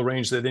had all the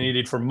range that they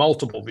needed for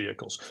multiple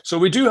vehicles. So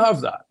we do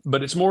have that,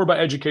 but it's more about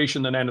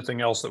education than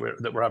anything else that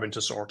we're having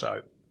to sort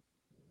out.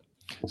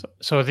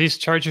 So are these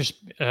chargers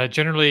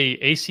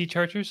generally AC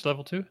chargers,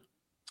 level 2?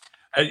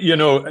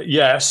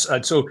 Yes.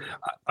 And so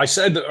I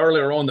said that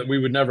earlier on that we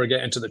would never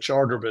get into the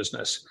charger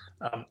business.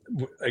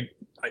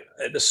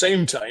 At the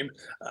same time,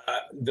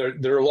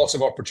 there are lots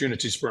of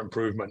opportunities for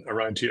improvement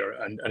around here.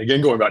 And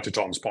again, going back to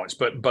Tom's points,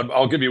 but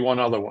I'll give you one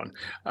other one.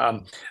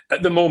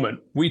 At the moment,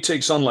 we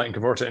take sunlight and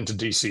convert it into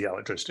DC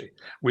electricity.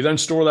 We then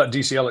store that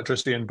DC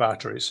electricity in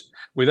batteries.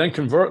 We then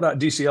convert that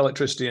DC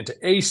electricity into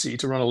AC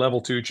to run a level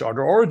 2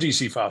 charger or a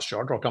DC fast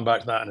charger. I'll come back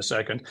to that in a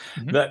second.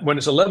 Mm-hmm. That when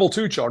it's a level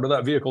 2 charger,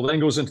 that vehicle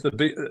then goes into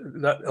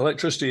that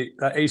electricity,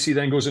 that AC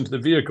then goes into the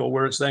vehicle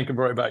where it's then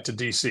converted back to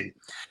DC.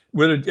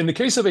 In the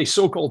case of a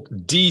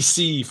so-called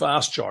DC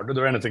fast charger,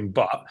 they're anything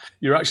but.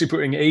 You're actually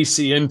putting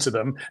AC into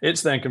them.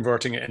 It's then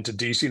converting it into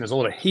DC, and there's a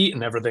lot of heat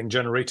and everything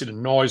generated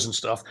and noise and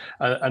stuff,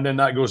 and then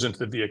that goes into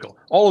the vehicle.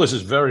 All of this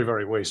is very,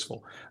 very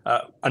wasteful.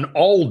 An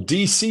all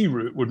DC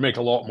route would make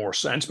a lot more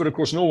sense, but of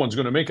course, no one's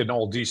going to make an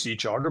all DC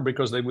charger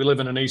because we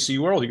live in an AC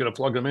world. You've got to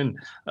plug them in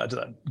to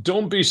that.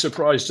 Don't be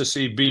surprised to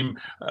see Beam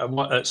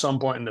at some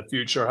point in the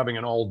future having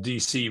an all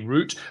DC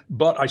route,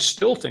 but I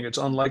still think it's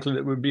unlikely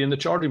that we'd be in the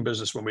charging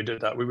business when we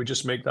did that. We would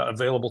just make that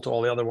available to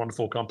all the other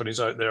wonderful companies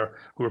out there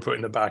who are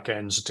putting the back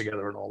ends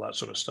together and all that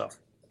sort of stuff.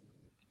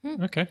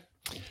 Okay.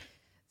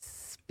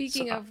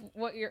 Speaking of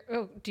what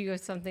do you have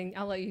something?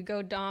 I'll let you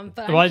go, Dom.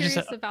 But I'm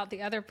curious about the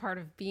other part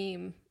of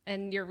Beam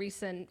and your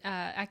recent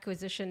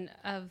acquisition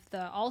of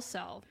the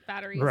all-cell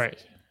batteries.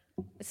 Right.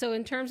 So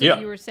in terms of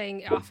you were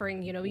saying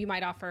offering, you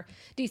might offer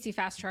DC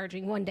fast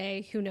charging one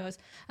day, who knows,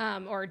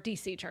 or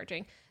DC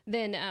charging.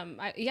 Then,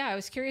 I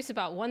was curious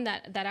about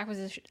that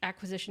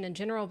acquisition in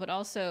general, but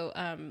also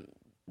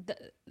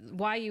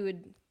why you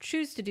would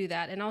choose to do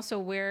that, and also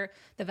where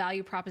the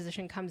value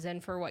proposition comes in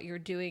for what you're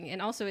doing.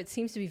 And also, it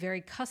seems to be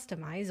very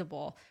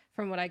customizable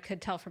from what I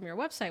could tell from your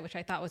website, which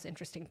I thought was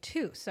interesting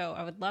too. So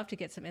I would love to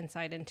get some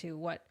insight into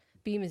what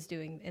Beam is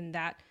doing in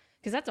that,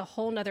 because that's a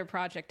whole nother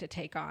project to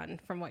take on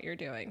from what you're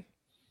doing.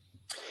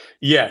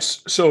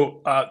 Yes.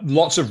 So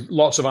lots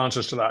of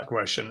answers to that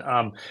question.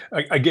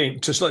 Again,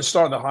 let's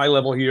start at the high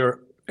level here.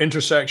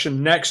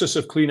 Intersection, nexus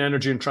of clean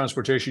energy and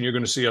transportation, you're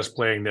going to see us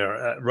playing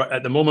there.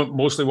 At the moment,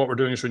 mostly what we're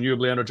doing is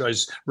renewably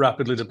energized,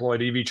 rapidly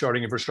deployed EV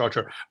charging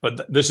infrastructure.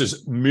 But this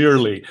is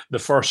merely the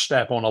first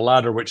step on a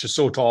ladder, which is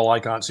so tall I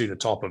can't see the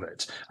top of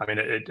it. I mean,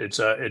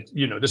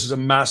 this is a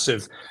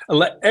massive.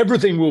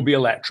 Everything will be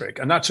electric,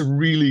 and that's a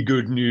really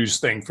good news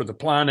thing for the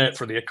planet,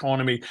 for the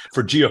economy,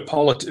 for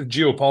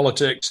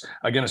geopolitics.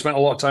 Again, I spent a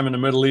lot of time in the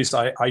Middle East.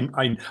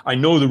 I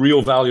know the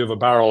real value of a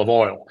barrel of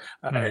oil,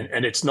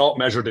 and it's not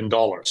measured in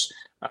dollars.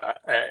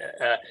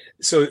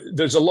 So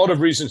there's a lot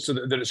of reasons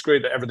that it's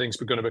great that everything's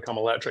going to become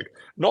electric.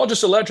 Not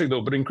just electric,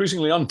 though, but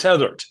increasingly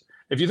untethered.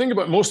 If you think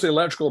about most of the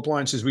electrical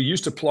appliances we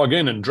used to plug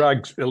in and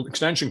drag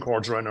extension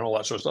cords around and all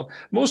that sort of stuff,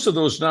 most of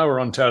those now are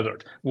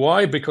untethered.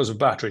 Why? Because of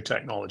battery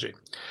technology.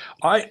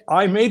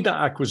 I made that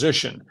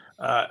acquisition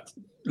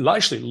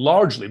actually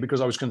largely because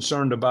I was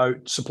concerned about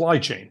supply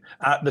chain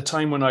at the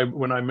time when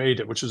I made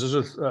it, which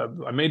is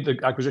I made the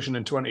acquisition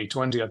in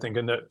 2020. I think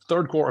in the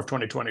third quarter of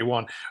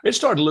 2021, it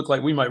started to look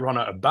like we might run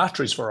out of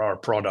batteries for our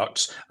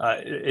products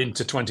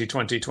into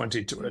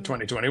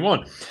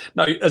 2021.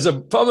 Now, as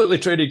a publicly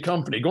traded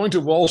company, going to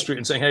Wall Street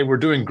and saying, "Hey, we're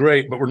doing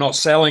great, but we're not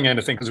selling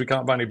anything because we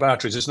can't buy any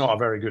batteries," it's not a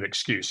very good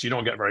excuse. You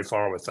don't get very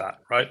far with that,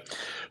 right?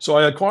 So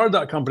I acquired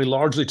that company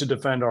largely to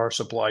defend our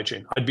supply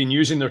chain. I'd been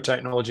using their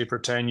technology for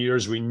 10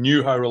 years. We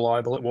knew how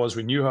reliable it was.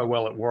 We knew how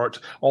well it worked.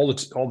 All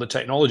the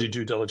technology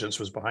due diligence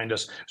was behind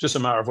us. It's just a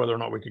matter of whether or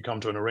not we could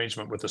come to an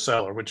arrangement with the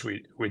seller, which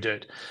we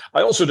did.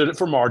 I also did it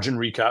for margin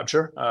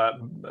recapture.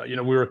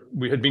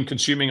 We had been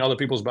consuming other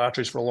people's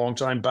batteries for a long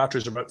time.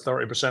 Batteries are about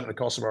 30% of the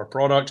cost of our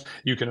product.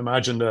 You can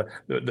imagine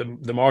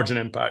the margin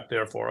impact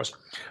there for us.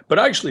 But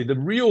actually,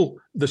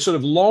 the sort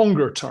of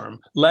longer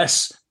term,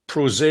 less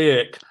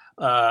prosaic,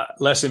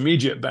 less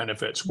immediate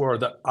benefits were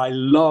that I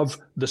love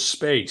the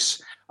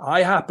space.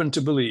 I happen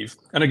to believe,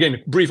 and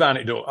again, brief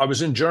anecdote, I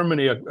was in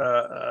Germany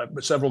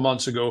several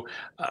months ago,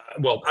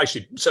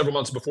 actually several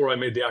months before I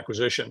made the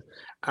acquisition,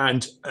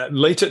 and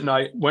late at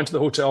night, went to the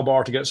hotel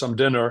bar to get some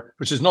dinner,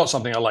 which is not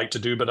something I like to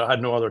do, but I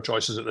had no other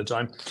choices at the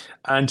time.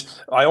 And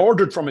I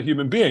ordered from a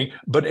human being,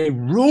 but a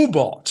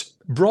robot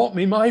brought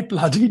me my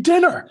bloody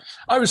dinner.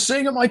 I was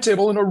sitting at my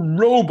table and a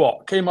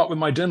robot came up with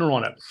my dinner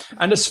on it.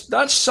 And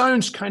that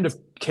sounds kind of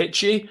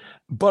kitschy,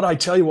 but I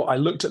tell you what, I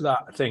looked at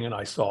that thing and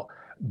I thought,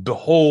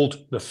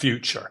 behold the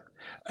future.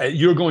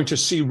 You're going to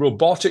see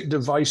robotic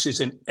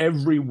devices in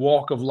every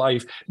walk of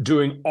life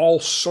doing all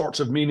sorts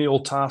of menial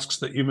tasks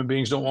that human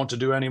beings don't want to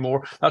do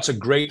anymore. That's a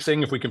great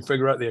thing if we can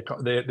figure out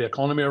the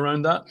economy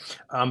around that.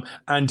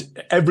 And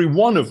every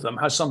one of them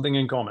has something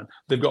in common.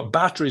 They've got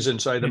batteries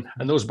inside them,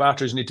 and those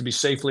batteries need to be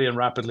safely and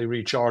rapidly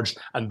recharged.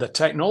 And the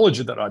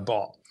technology that I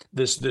bought,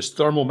 this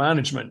thermal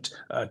management,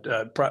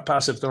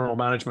 passive thermal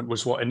management,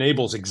 was what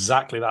enables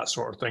exactly that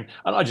sort of thing.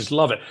 And I just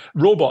love it.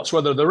 Robots,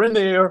 whether they're in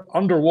the air,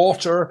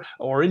 underwater,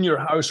 or in your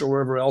house or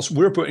wherever else,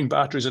 we're putting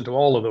batteries into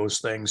all of those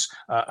things.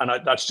 And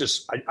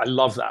I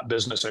love that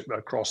business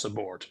across the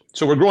board.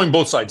 So we're growing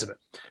both sides of it.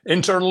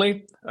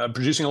 Internally,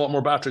 producing a lot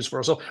more batteries for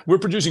ourselves. We're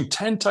producing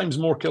 10 times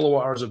more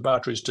kilowatt hours of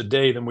batteries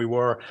today than we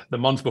were the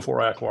month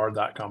before I acquired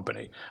that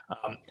company.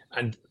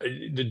 And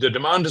the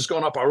demand has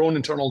gone up, our own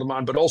internal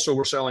demand, but also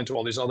we're selling to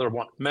all these other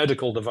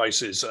medical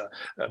devices,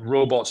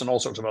 robots, and all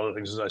sorts of other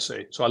things, as I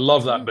say. So I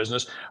love that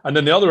business. And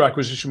then the other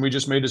acquisition we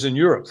just made is in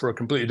Europe for a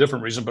completely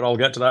different reason, but I'll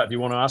get to that if you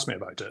want to ask me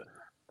about it.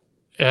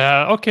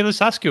 Okay,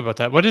 let's ask you about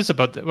that.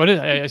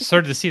 I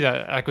started to see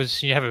that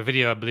acquisition. You have a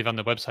video, I believe, on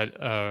the website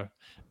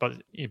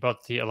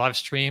about the live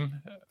stream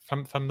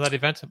from that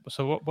event.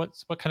 So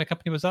what kind of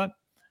company was that?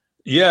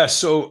 Yeah,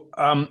 so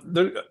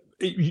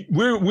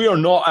we are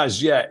not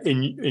as yet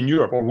in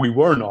Europe, or we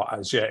were not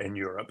as yet in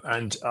Europe.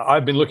 And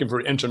I've been looking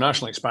for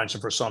international expansion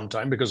for some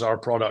time because our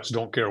products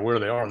don't care where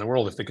they are in the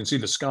world. If they can see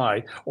the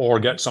sky or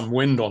get some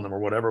wind on them or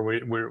whatever,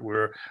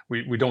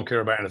 we don't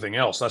care about anything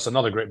else. That's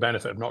another great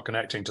benefit of not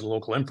connecting to the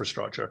local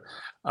infrastructure.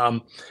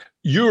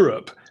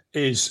 Europe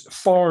is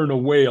far and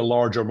away a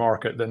larger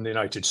market than the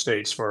United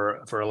States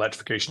for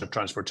electrification of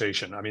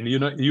transportation. I mean,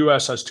 the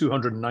US has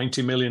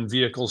 290 million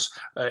vehicles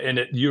in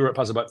it. Europe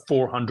has about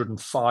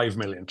 405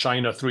 million.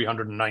 China,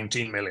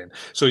 319 million.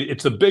 So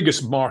it's the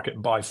biggest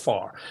market by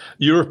far.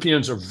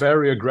 Europeans are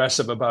very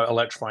aggressive about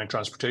electrifying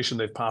transportation.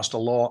 They've passed a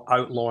law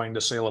outlawing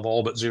the sale of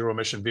all but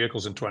zero-emission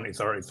vehicles in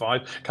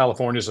 2035.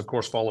 California's, of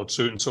course, followed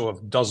suit, and so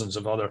have dozens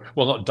of other,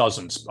 well, not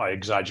dozens, I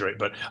exaggerate,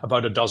 but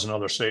about a dozen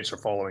other states are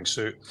following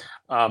suit.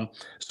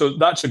 So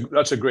that's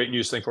a great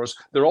news thing for us.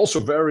 They're also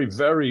very,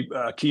 very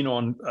keen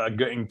on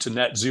getting to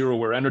net zero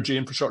where energy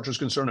infrastructure is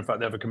concerned. In fact,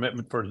 they have a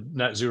commitment for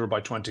net zero by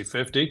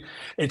 2050.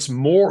 It's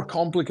more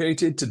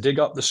complicated to dig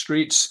up the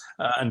streets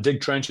and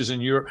dig trenches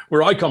in Europe.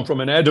 Where I come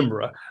from in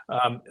Edinburgh,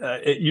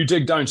 you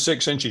dig down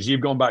 6 inches,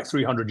 you've gone back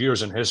 300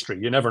 years in history.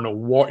 You never know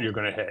what you're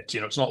going to hit.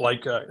 It's not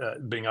like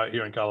being out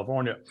here in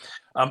California.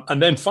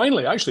 And then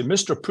finally, actually,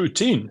 Mr.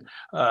 Putin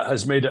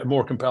has made it a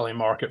more compelling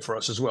market for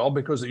us as well,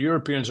 because the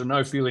Europeans are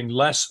now feeling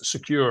less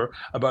secure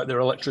about their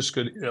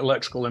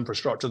electrical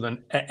infrastructure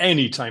than at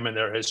any time in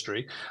their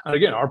history. And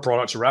again, our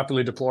products are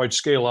rapidly deployed,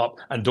 scale up,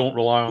 and don't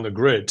rely on the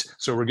grid.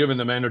 So we're giving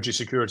them energy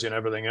security and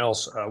everything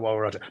else while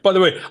we're at it. By the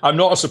way, I'm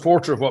not a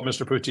supporter of what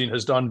Mr. Putin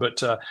has done,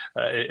 but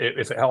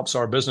if it helps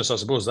our business, I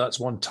suppose that's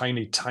one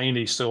tiny,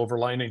 tiny silver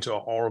lining to a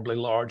horribly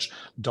large,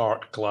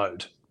 dark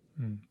cloud.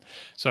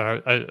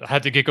 So I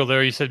had to giggle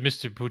there. You said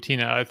Mr.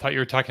 Putin. I thought you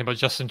were talking about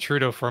Justin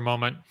Trudeau for a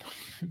moment,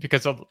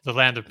 because of the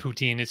land of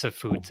poutine. It's a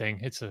food thing.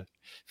 It's a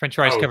French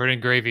fries covered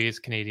in gravy. Is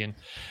Canadian.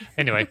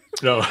 Anyway.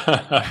 No.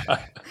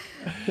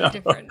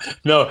 Different.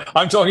 No,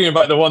 I'm talking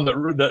about the one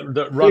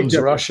that runs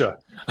Russia.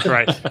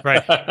 Right.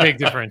 Big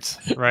difference.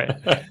 Right.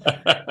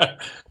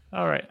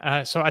 All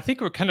right. So I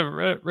think we're kind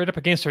of right up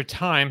against our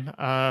time.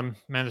 Man,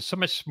 there's so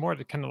much more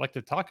to kind of like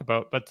to talk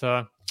about, but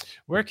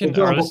where can...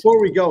 Well, John,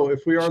 before we go,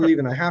 if we are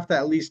leaving, I have to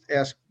at least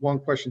ask one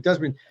question.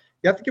 Desmond,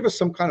 you have to give us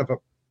some kind of a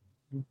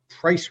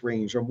price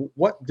range, or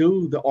what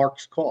do the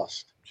ARCs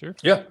cost? Sure.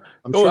 Yeah.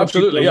 I'm sure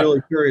absolutely. People are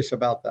really curious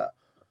about that.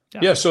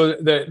 Yeah. So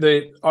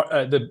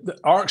the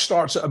ARC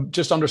starts at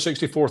just under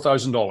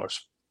 $64,000,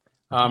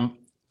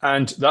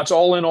 and that's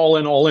all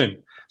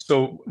in.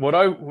 So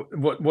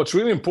what's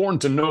really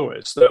important to know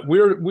is that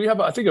we have,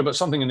 I think, about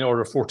something in the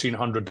order of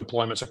 1,400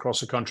 deployments across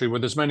the country,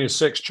 with as many as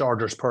 6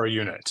 chargers per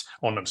unit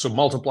on them. So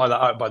multiply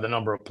that out by the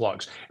number of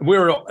plugs.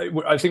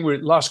 I think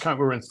last count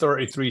we were in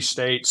 33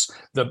 states,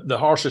 the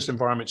harshest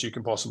environments you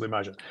can possibly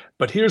imagine.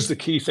 But here's the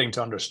key thing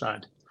to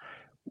understand: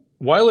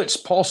 while it's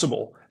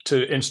possible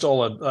to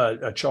install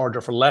a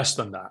charger for less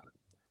than that,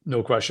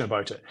 no question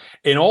about it,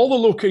 in all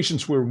the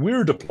locations where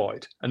we're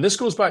deployed, and this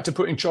goes back to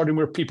putting charging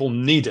where people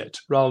need it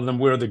rather than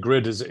where the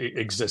grid is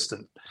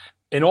existent.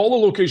 In all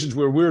the locations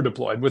where we're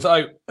deployed,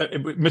 without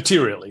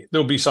materially,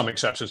 there'll be some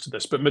exceptions to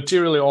this, but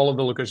materially all of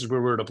the locations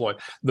where we're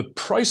deployed, the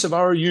price of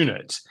our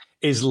unit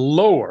is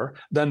lower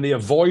than the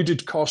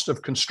avoided cost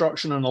of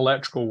construction and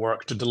electrical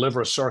work to deliver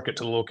a circuit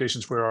to the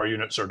locations where our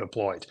units are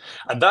deployed.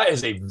 And that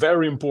is a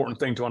very important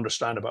thing to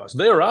understand about us.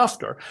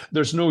 Thereafter,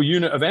 there's no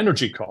unit of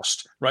energy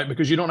cost, right?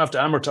 Because you don't have to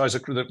amortize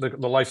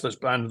the life that's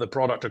banned the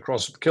product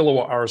across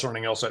kilowatt hours or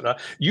anything else like that.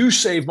 You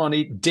save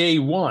money day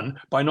one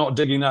by not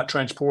digging that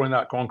trench, pouring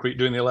that concrete,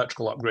 doing the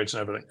electrical upgrades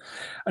and everything.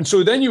 And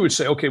so then you would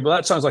say, okay, well,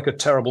 that sounds like a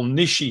terrible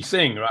niche-y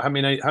thing,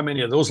 right? How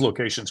many of those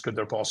locations could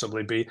there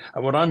possibly be?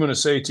 And what I'm going to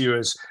say to you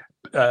is,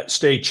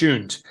 stay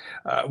tuned.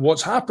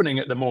 What's happening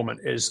at the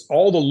moment is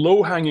all the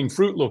low-hanging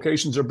fruit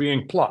locations are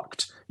being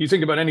plucked. You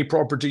think about any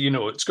property,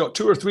 it's got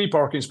 2 or 3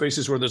 parking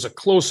spaces where there's a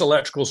close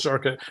electrical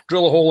circuit,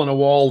 drill a hole in a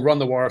wall, run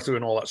the wire through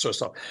and all that sort of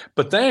stuff.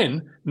 But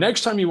then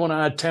next time you want to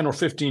add 10 or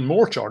 15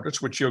 more chargers,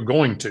 which you're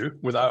going to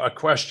without a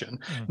question,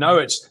 now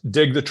it's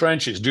dig the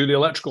trenches, do the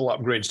electrical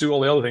upgrades, do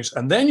all the other things.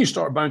 And then you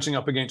start bouncing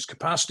up against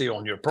capacity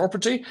on your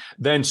property,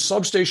 then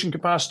substation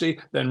capacity,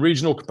 then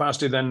regional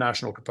capacity, then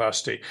national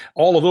capacity.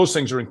 All of those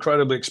things are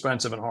incredibly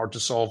expensive and hard to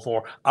solve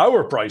for.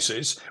 Our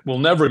prices will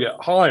never get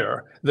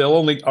higher.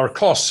 Our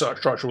cost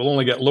structure will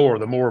only get lower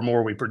the more and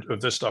more of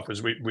this stuff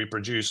as we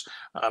produce.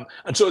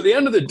 And so at the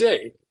end of the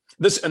day,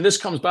 this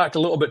comes back a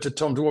little bit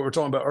to what we were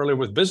talking about earlier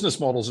with business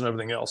models and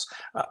everything else.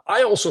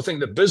 I also think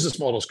that business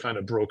models kind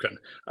of broken.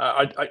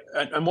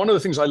 And one of the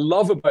things I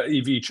love about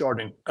EV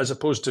charging, as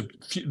opposed to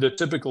the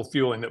typical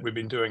fueling that we've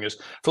been doing, is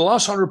for the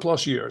last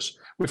 100+ years,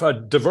 we've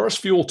had diverse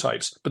fuel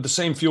types, but the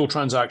same fuel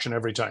transaction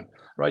every time.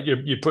 Right,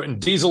 you're putting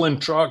diesel in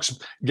trucks,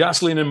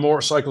 gasoline in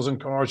motorcycles and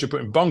cars, you're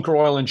putting bunker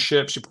oil in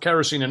ships, you're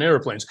kerosene in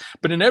airplanes.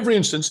 But in every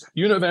instance,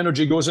 unit of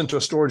energy goes into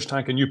a storage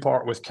tank and you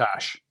part with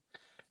cash.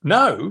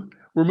 Now,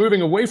 we're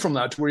moving away from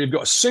that to where you've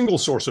got a single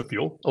source of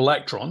fuel,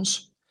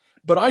 electrons.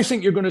 But I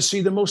think you're going to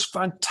see the most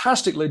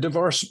fantastically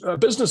diverse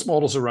business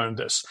models around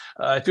this.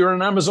 If you're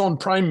an Amazon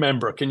Prime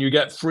member, can you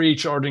get free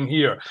charging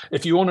here?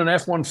 If you own an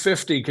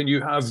F-150, can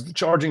you have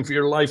charging for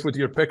your life with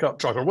your pickup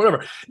truck or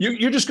whatever?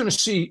 You're just going to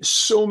see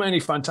so many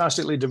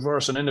fantastically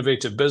diverse and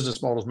innovative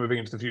business models moving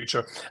into the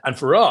future. And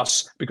for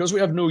us, because we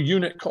have no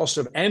unit cost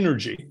of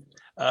energy,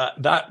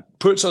 that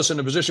puts us in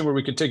a position where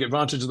we can take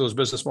advantage of those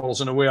business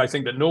models in a way I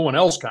think that no one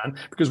else can,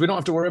 because we don't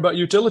have to worry about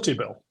utility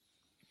bill.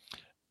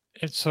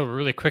 It's so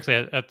really quickly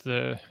at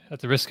the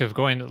risk of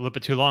going a little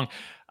bit too long.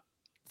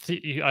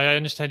 I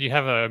understand you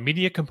have a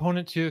media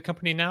component to the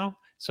company now.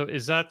 So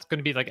is that going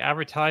to be like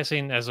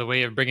advertising as a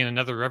way of bringing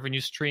another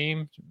revenue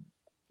stream?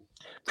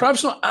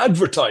 Perhaps not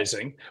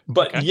advertising,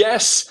 but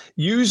yes,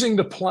 using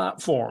the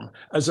platform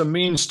as a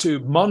means to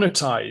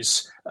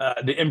monetize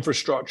the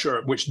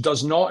infrastructure, which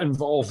does not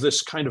involve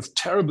this kind of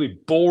terribly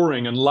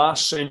boring and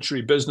last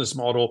century business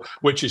model,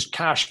 which is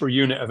cash per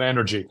unit of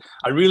energy.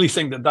 I really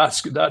think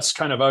that's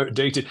kind of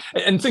outdated.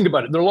 And think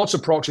about it, there are lots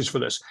of proxies for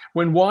this.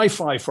 When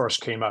Wi-Fi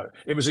first came out,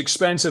 it was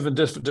expensive and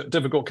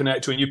difficult to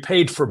connect to, and you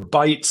paid for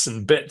bytes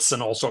and bits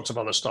and all sorts of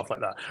other stuff like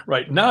that.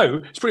 Right now,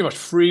 it's pretty much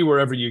free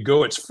wherever you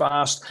go. It's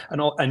fast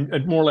and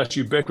more or less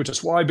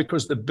ubiquitous. Why?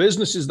 Because the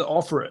businesses that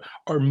offer it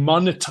are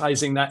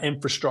monetizing that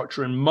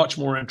infrastructure in much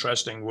more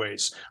interesting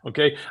ways.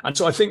 Okay. And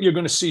so I think you're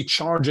going to see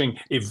charging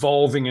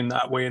evolving in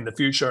that way in the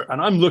future.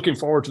 And I'm looking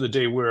forward to the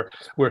day where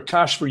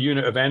cash per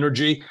unit of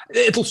energy,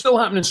 it'll still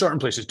happen in certain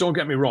places, don't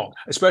get me wrong,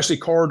 especially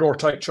corridor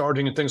type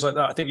charging and things like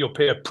that. I think you'll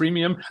pay a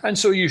premium, and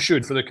so you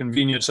should, for the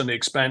convenience and the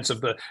expense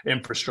of the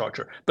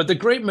infrastructure. But the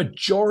great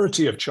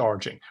majority of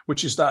charging,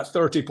 which is that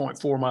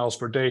 30.4 miles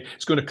per day,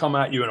 is going to come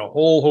at you in a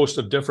whole host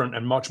of different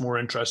and much more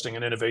interesting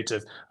and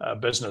innovative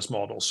business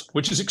models,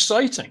 which is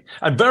exciting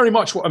and very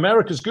much what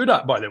America's good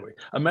at, by the way.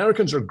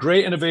 Americans are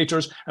great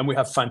innovators, and we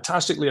have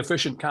fantastically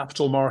efficient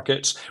capital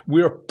markets.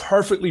 We're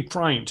perfectly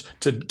primed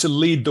to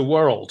lead the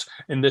world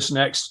in this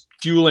next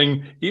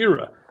fueling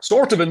era,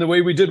 sort of in the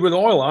way we did with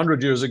oil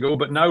 100 years ago,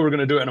 but now we're going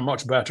to do it in a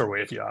much better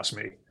way, if you ask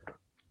me.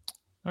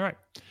 All right.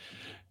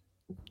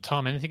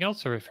 Tom, anything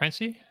else, or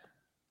Francie?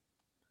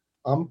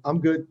 I'm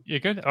good. You're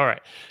good? All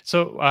right.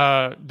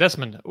 So,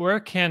 Desmond, where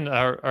can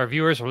our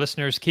viewers or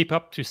listeners keep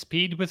up to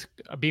speed with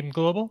Beam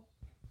Global?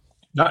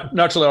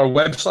 Naturally, our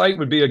website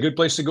would be a good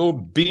place to go,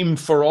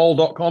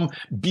 beamforall.com,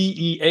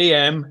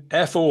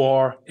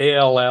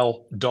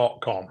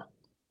 BEAMFORALL.com.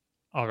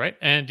 All right.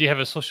 And do you have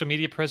a social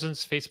media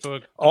presence,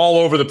 Facebook? All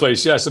over the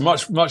place, yes. And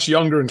much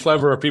younger and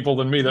cleverer people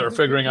than me that are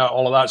figuring out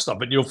all of that stuff.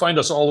 But you'll find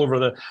us all over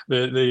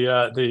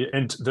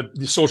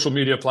the social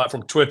media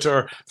platform: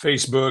 Twitter,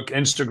 Facebook,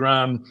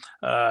 Instagram,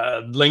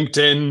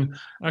 LinkedIn,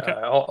 Okay.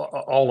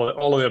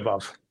 all of the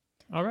above.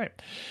 All right.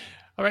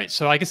 All right,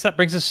 so I guess that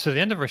brings us to the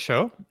end of our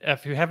show.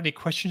 If you have any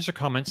questions or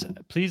comments,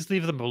 please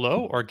leave them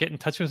below or get in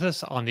touch with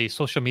us on the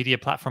social media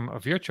platform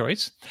of your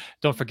choice.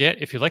 Don't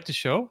forget, if you like the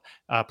show,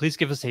 please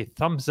give us a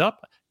thumbs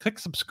up, click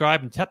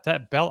subscribe, and tap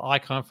that bell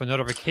icon for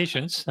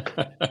notifications.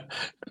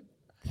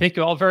 Thank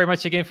you all very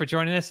much again for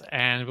joining us,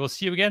 and we'll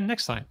see you again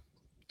next time.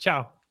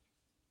 Ciao.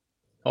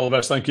 All the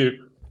best. Thank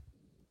you.